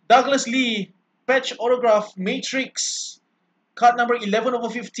 Douglas Lee. Patch autograph matrix. Card number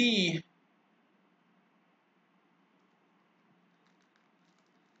 11/50.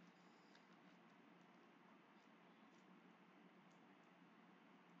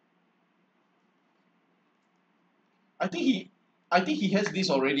 I think he has this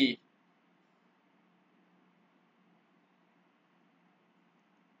already.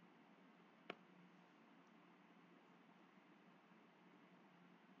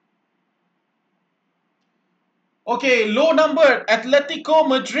 Okay, low numbered Atletico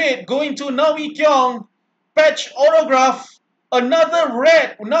Madrid going to Nawi Kyong. Patch autograph. Another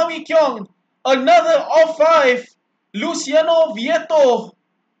red Nawi Kyong. Another off 5. Luciano Vieto.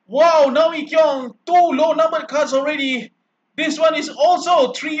 Wow, Nawi Kyong. 2 low numbered cards already. This one is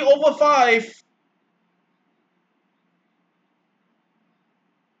also 3/5.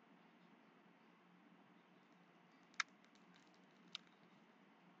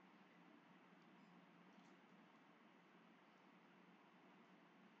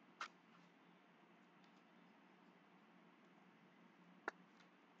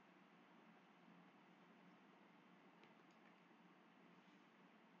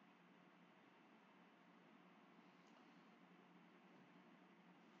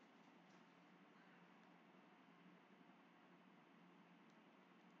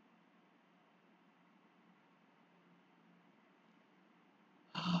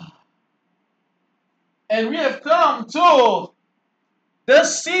 And we have come to the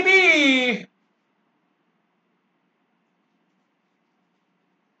CB.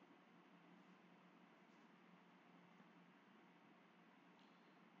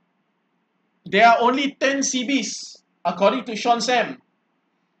 There are only 10 CBs, according to Sean Sam.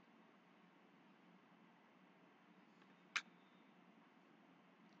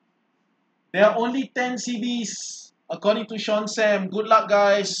 There are only 10 CBs, according to Sean Sam. Good luck,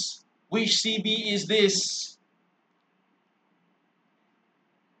 guys. Which CB is this?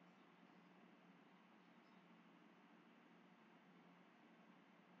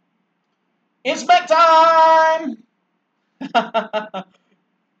 It's back time!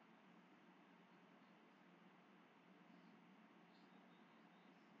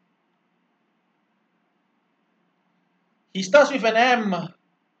 He starts with an M.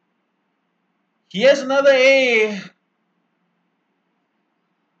 He has another A.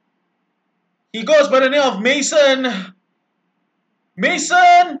 He goes by the name of Mason.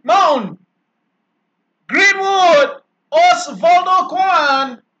 Mason Mount. Greenwood. Osvaldo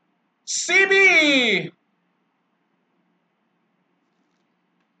Kwan. CB.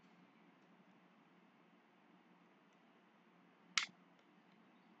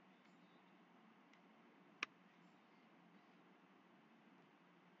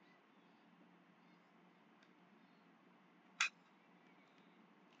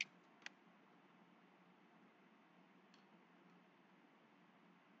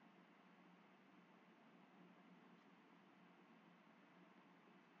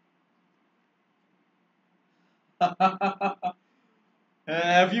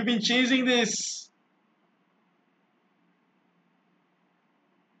 Have you been chasing this?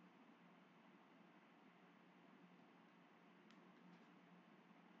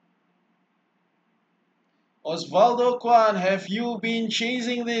 Osvaldo Kwan, have you been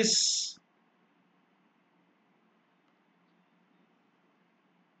chasing this?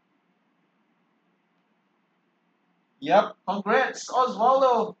 Yep, congrats,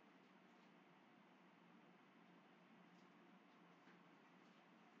 Osvaldo.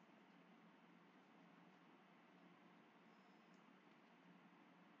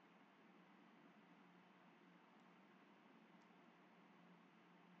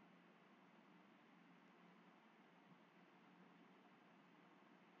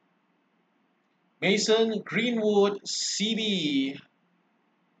 Mason Greenwood CB.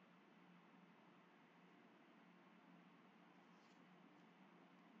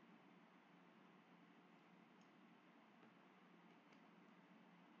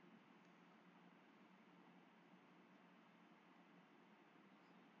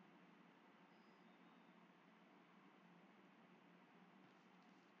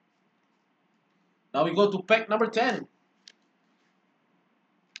 Now we go to pack number 10.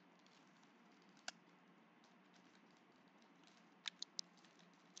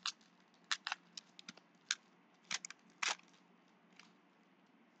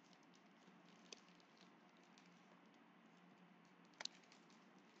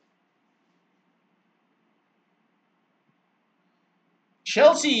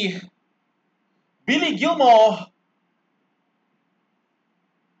 Chelsea, Billy Gilmore,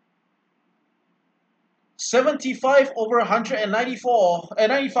 75 over 194,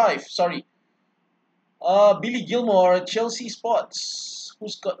 95, sorry. Billy Gilmore, Chelsea spots.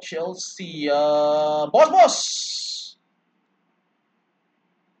 Who's got Chelsea? Boss.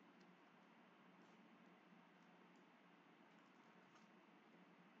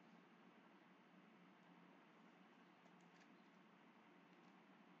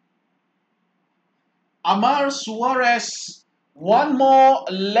 Amar Suarez, one more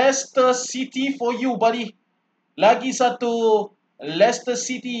Leicester City for you, buddy. Lagi satu Leicester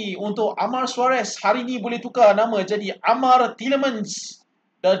City untuk Amar Suarez. Hari ni boleh tukar nama jadi Amar Tielemans.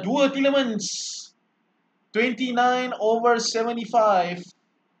 Dah dua Tielemans. 29 over 75.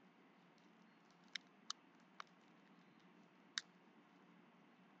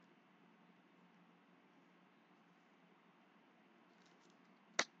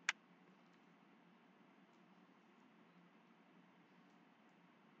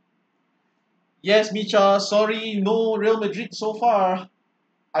 Yes, Micha, sorry, no Real Madrid so far.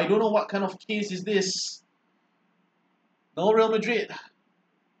 I don't know what kind of case is this. No Real Madrid.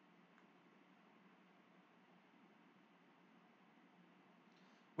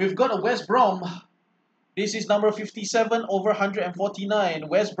 We've got a West Brom. This is number 57 over 149.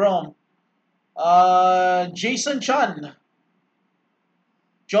 West Brom. Jason Chan.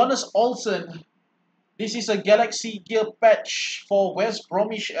 Jonas Olsen. This is a Galaxy Gear patch for West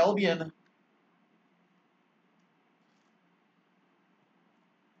Bromwich Albion.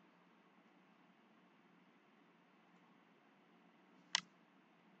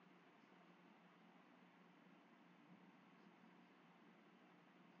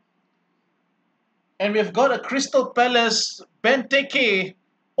 And we've got a Crystal Palace Benteke.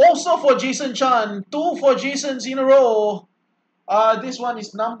 Also for Jason Chan. Two for Jasons in a row. This one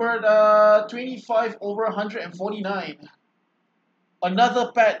is numbered 25 over 149.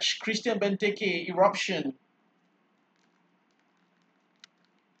 Another patch, Christian Benteke, Eruption.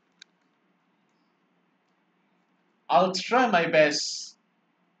 I'll try my best.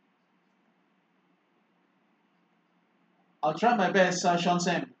 I'll try my best, Sean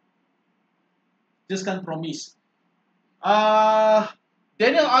Sam. Just can't promise.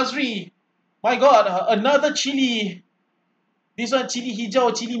 Daniel Azri. My God, another Chile. This one Chile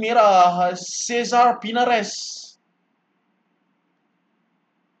hijau, Chile merah. Cesar Pinares.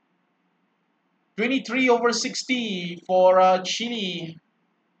 23 over 60 for Chile.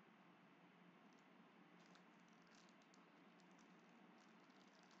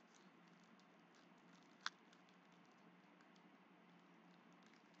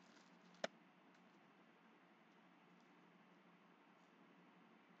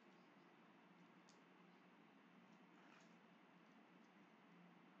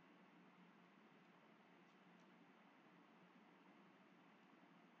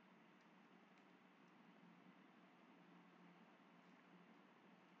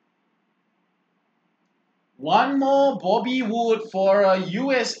 One more Bobby Wood for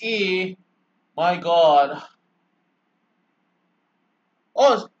USA. My God.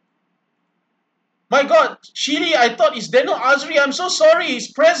 Oh, my God. Chile, I thought it's Daniel Azri. I'm so sorry.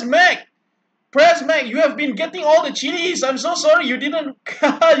 It's Prez Mac. Prez Mac, you have been getting all the Chilis. I'm so sorry. You didn't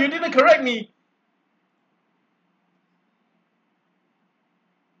you didn't correct me.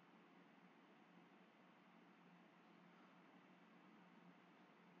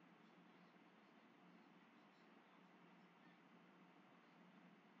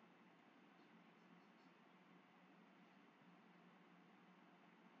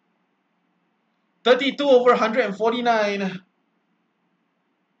 $32 over 149.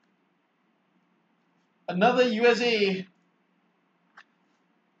 Another USA.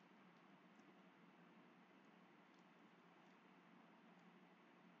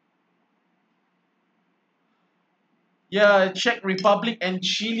 Yeah, Czech Republic and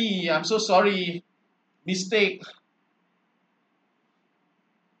Chile. I'm so sorry. Mistake.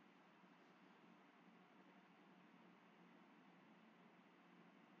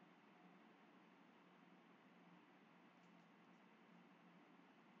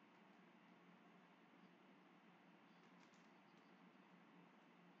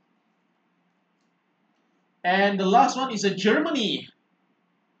 And the last one is a Germany.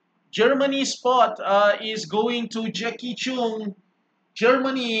 Germany spot is going to Jackie Chung.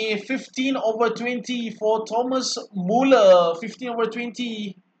 Germany 15 over 20 for Thomas Muller. 15 over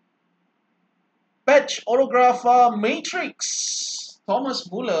 20. Patch autograph Matrix. Thomas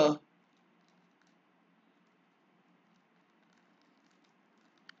Muller.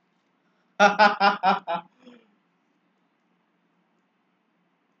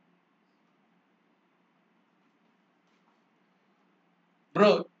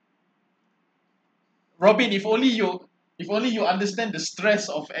 Bro, Robin, if only you understand the stress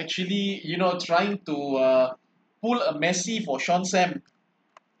of actually, trying to pull a Messi for Sean Sam.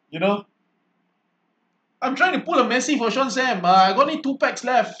 You know, I'm trying to pull a Messi for Sean Sam. I got only 2 packs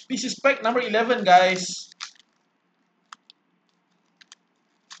left. This is pack number 11, guys.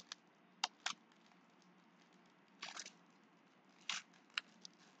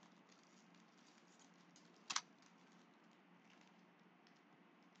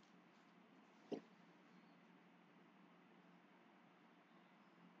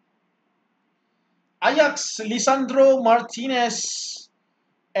 Ajax, Lisandro Martinez.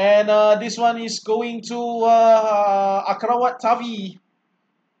 And this one is going to Akrawat Tavi.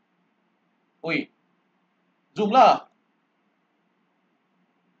 Wait, zoom lah.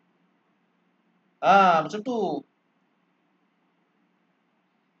 Macam tu.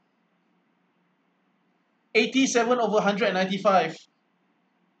 87 over 195.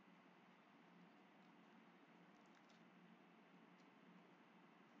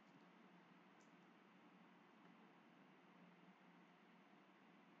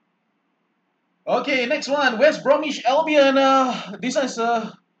 Okay, next one. West Bromwich Albion. This one is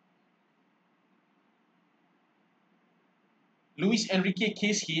Luis Enrique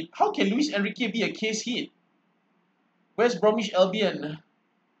case hit. How can Luis Enrique be a case hit? West Bromwich Albion.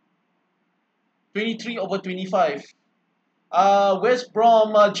 23 over 25. West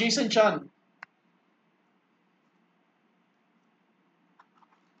Brom, Jason Chan.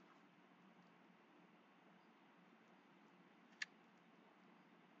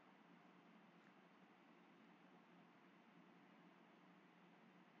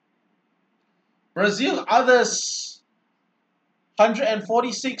 Brazil, others.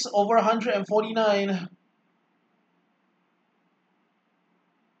 146 over 149.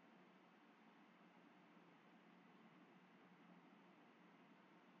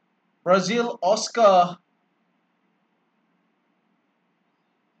 Brazil, Oscar.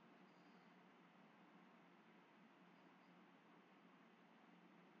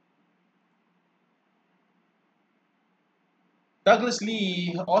 Douglas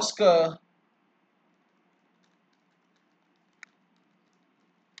Lee, Oscar.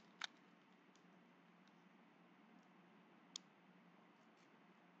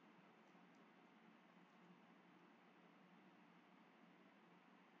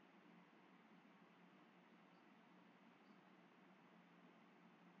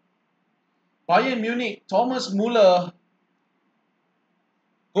 Bayern Munich, Thomas Muller.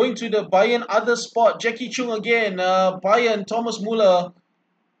 Going to the Bayern other spot, Jackie Chung again. Bayern, Thomas Muller.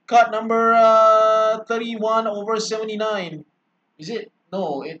 Card number 31 over 79. Is it?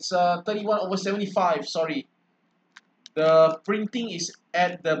 No, it's 31 over 75. Sorry. The printing is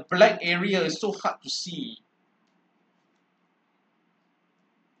at the black area. It's so hard to see.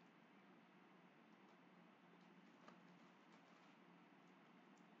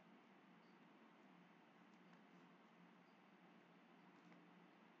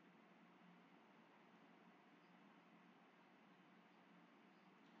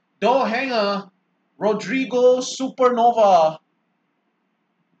 Door hanger, Rodrigo Supernova.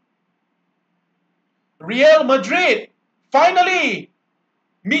 Real Madrid, finally,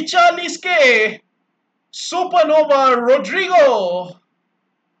 Michaliske, Supernova Rodrigo.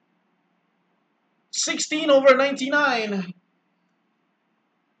 16/99.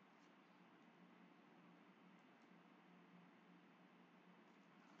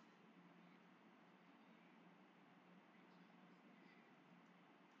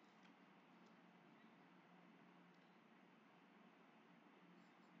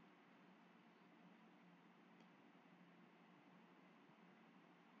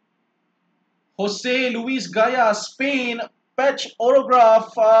 Jose Luis Gaya, Spain, patch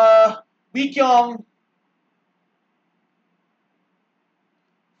autograph, Wee Kyung,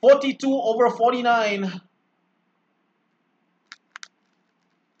 42/49.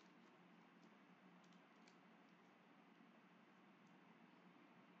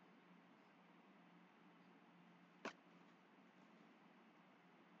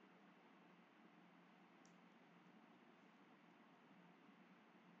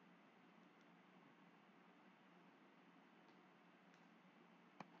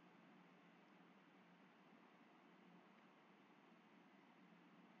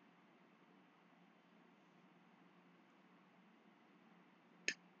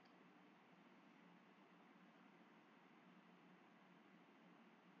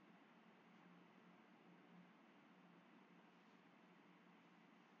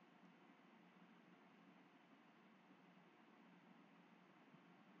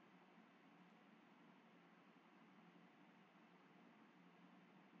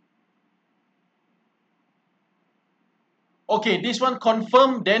 Okay, this one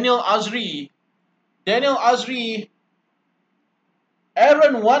confirmed Daniel Azri. Daniel Azri,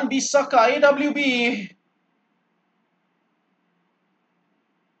 Aaron Wan-Bissaka, AWB.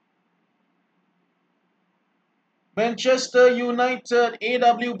 Manchester United,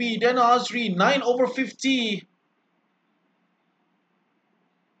 AWB, Daniel Azri, 9/50.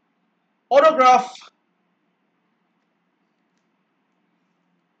 Autograph.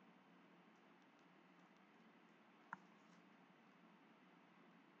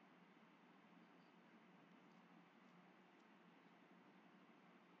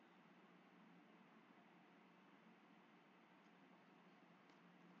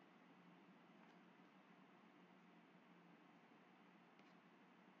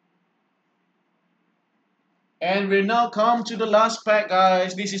 And we now come to the last pack,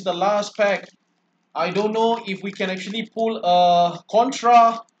 guys. This is the last pack. I don't know if we can actually pull a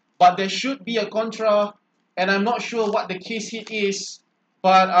contra, but there should be a contra. And I'm not sure what the case hit is.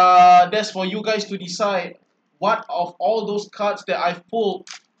 But that's for you guys to decide. What of all those cards that I've pulled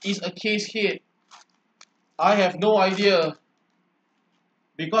is a case hit? I have no idea.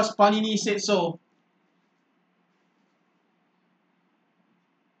 Because Panini said so.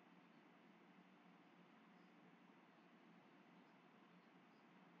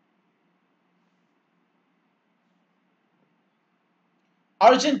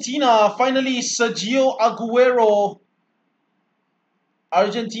 Argentina, finally, Sergio Aguero.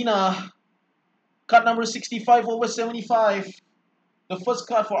 Argentina, card number 65/75. The first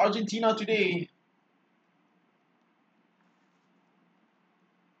card for Argentina today.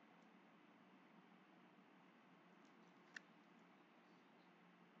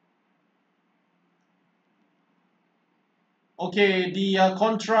 Okay, the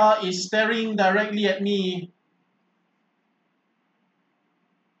contra is staring directly at me.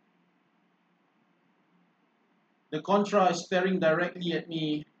 The contra is staring directly at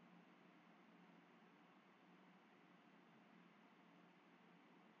me.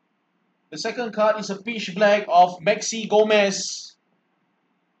 The second card is a pitch black of Maxi Gomez.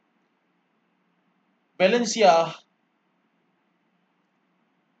 Valencia.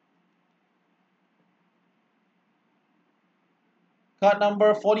 Card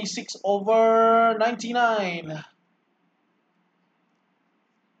number 46/99.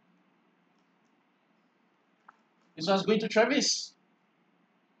 This one's going to Travis.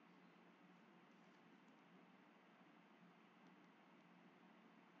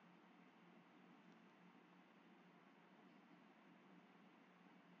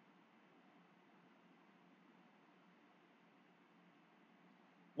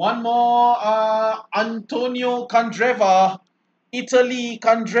 One more, Antonio Candreva, Italy,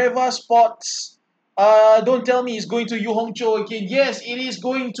 Candreva Sports. Don't tell me it's going to Yu Hong Cho again. Yes, it is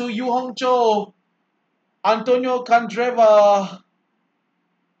going to Yu Hong Cho. Antonio Candreva,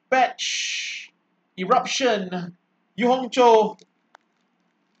 Patch, Eruption, Yu Hong Cho.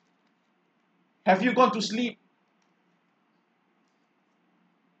 Have you gone to sleep?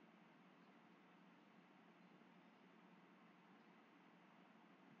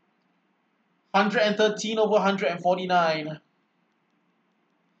 113 over 149.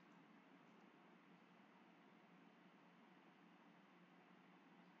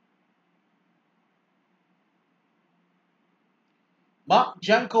 Mark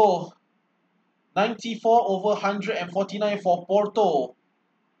Janko, 94 over 149 for Porto.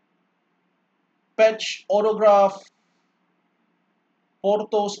 Patch autograph,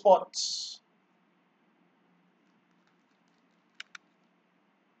 Porto Sports.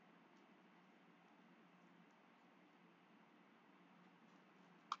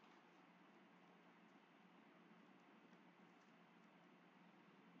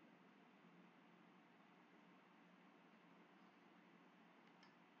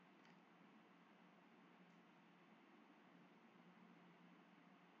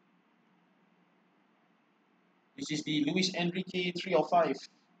 This is the Luis Enrique 3 of 5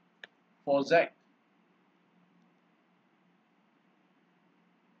 for Zach.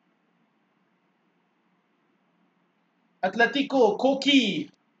 Atletico, Koki.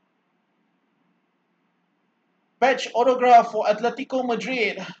 Patch autograph for Atletico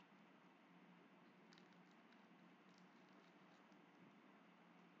Madrid.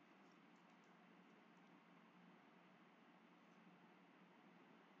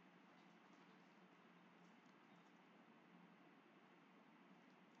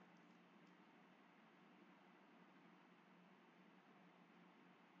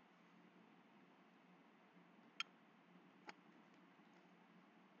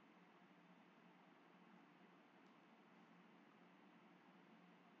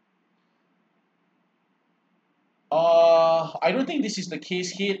 I don't think this is the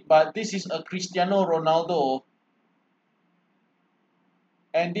case hit, but this is a Cristiano Ronaldo.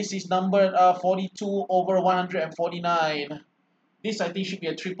 And this is numbered 42 over 149. This I think should be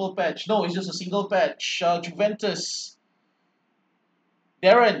a triple patch. No, it's just a single patch. Juventus.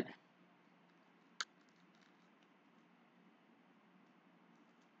 Darren.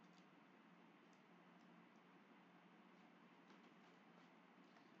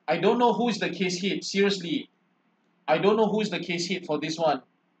 I don't know who is the case hit. Seriously. I don't know who is the case hit for this one.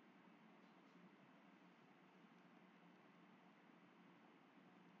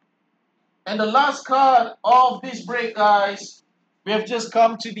 And the last card of this break, guys. We have just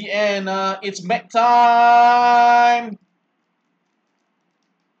come to the end. It's Mac time.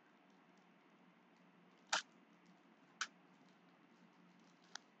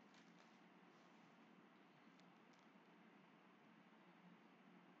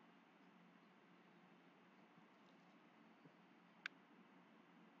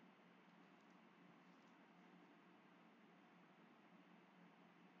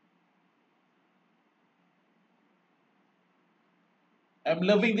 I'm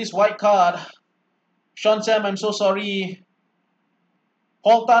loving this white card. Sean Sam, I'm so sorry.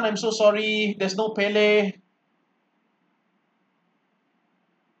 Paul Tan, I'm so sorry. There's no Pele.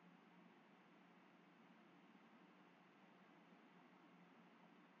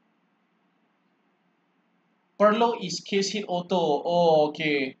 Perlo is case hit auto. Oh,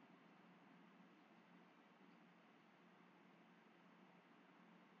 okay.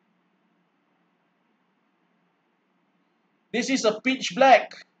 This is a pitch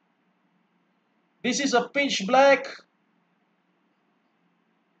black. This is a pitch black.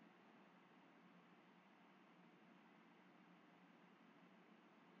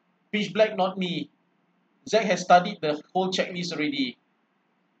 Pitch black, not me. Zach has studied the whole checklist already.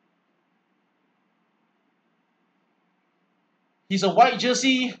 He's a white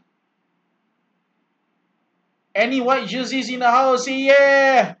jersey. Any white jerseys in the house? Say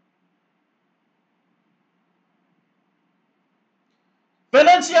yeah.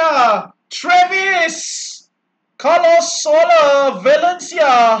 Valencia. Travis. Carlos Soler.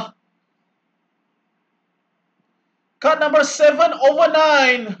 Valencia. Card number 7 over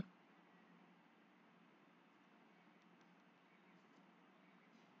 9.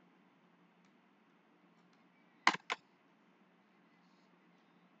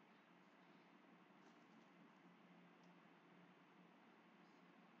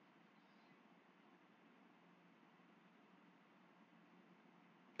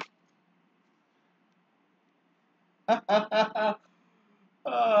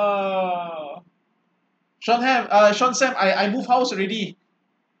 Sean Sam, I move house already.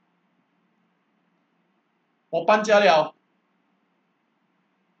 我搬家了。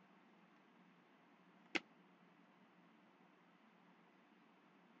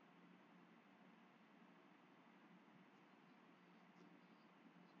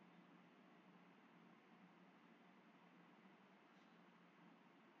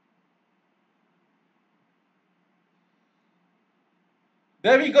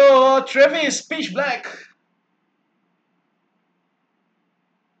There we go, Travis, pitch black.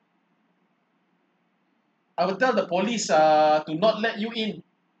 I will tell the police to not let you in.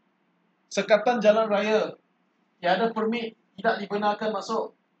 Sekatan Jalan Raya. Tiada permit, tidak dibenarkan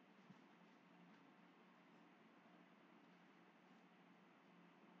masuk.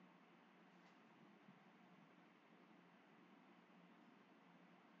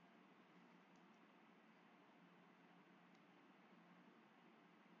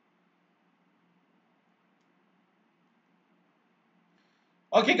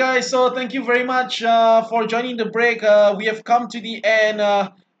 Okay, guys, so thank you very much for joining the break. We have come to the end,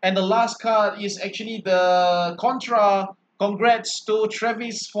 and the last card is actually the Contra. Congrats to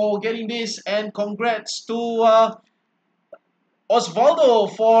Travis for getting this, and congrats to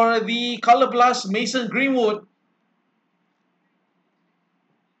Osvaldo for the Color Blast Mason Greenwood.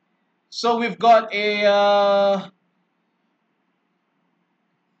 So we've got a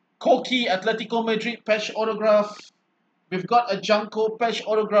Koki Atletico Madrid patch autograph. We've got a Janko patch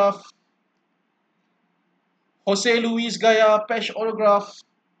autograph. Jose Luis Gaya patch autograph.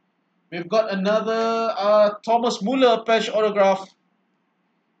 We've got another Thomas Muller patch autograph.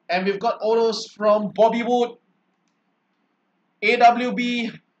 And we've got autos from Bobby Wood,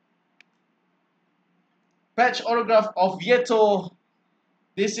 AWB, patch autograph of Vieto.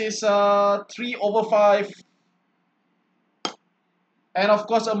 This is 3/5. And of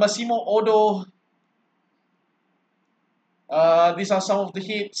course a Massimo Odo. These are some of the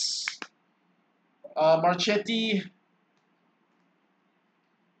hits. Marchetti,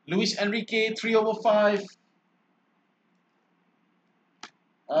 Luis Enrique, 3/5.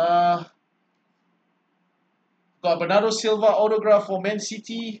 Got Bernardo Silva autograph for Man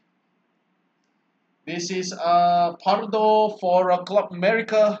City. This is Pardo for Club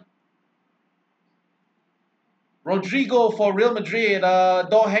America. Rodrigo for Real Madrid,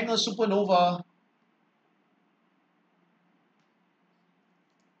 door hanger Supernova.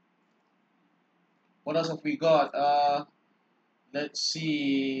 What else have we got? Let's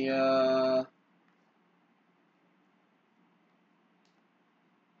see.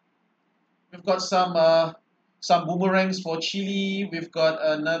 We've got some boomerangs for Chile. We've got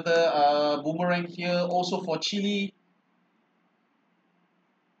another boomerang here also for Chile.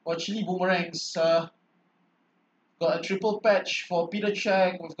 For Chile boomerangs, got a triple patch for Peter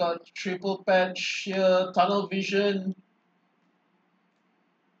Cech. We've got triple patch here, Tunnel Vision.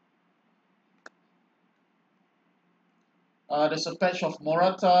 There's a patch of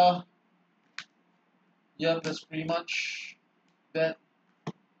Morata. Yep, that's pretty much that.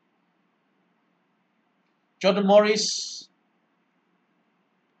 Jordan Morris.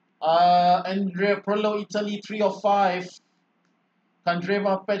 Andrea Pirlo, Italy, 3/5.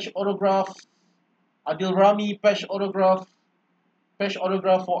 Candreva patch autograph. Adil Rami patch autograph. Patch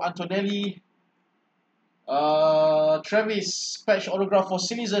autograph for Antonelli. Travis patch autograph for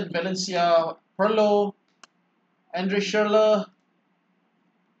Citizen Valencia. Pirlo. Andre Schürrle.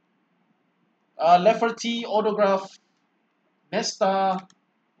 Lefferty autograph. Nesta.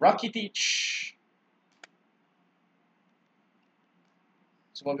 Rakitic.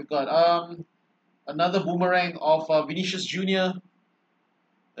 So what we got? Another boomerang of Vinicius Jr.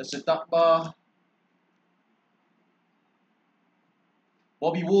 That's a Dakba.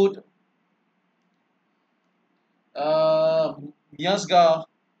 Bobby Wood. Miazga.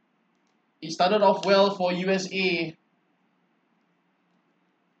 He started off well for USA.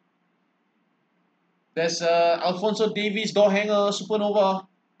 There's Alphonso Davies, door hanger, Supernova.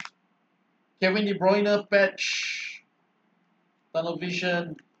 Kevin De Bruyne, patch. Tunnel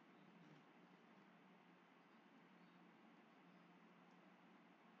Vision.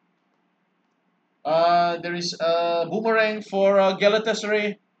 There is a boomerang for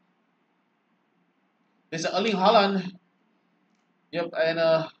Galatasaray. There's a Erling Haaland. Yep,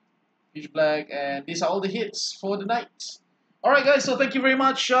 and Pitch Black, and these are all the hits for the night. Alright guys, so thank you very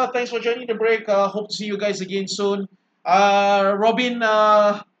much. Thanks for joining the break. Hope to see you guys again soon. Robin,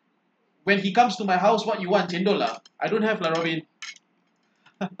 when he comes to my house, what you want? $10. I don't have Robin.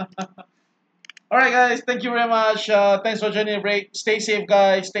 Alright guys, thank you very much. Thanks for joining the break. Stay safe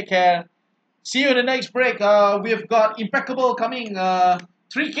guys, take care. See you in the next break. We've got Impeccable coming.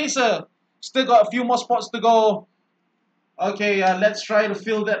 3 cases. Still got a few more spots to go. Okay, let's try to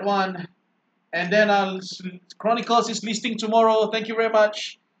fill that one. And then Chronicles is listing tomorrow. Thank you very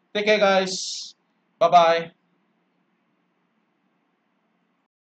much. Take care, guys. Bye-bye.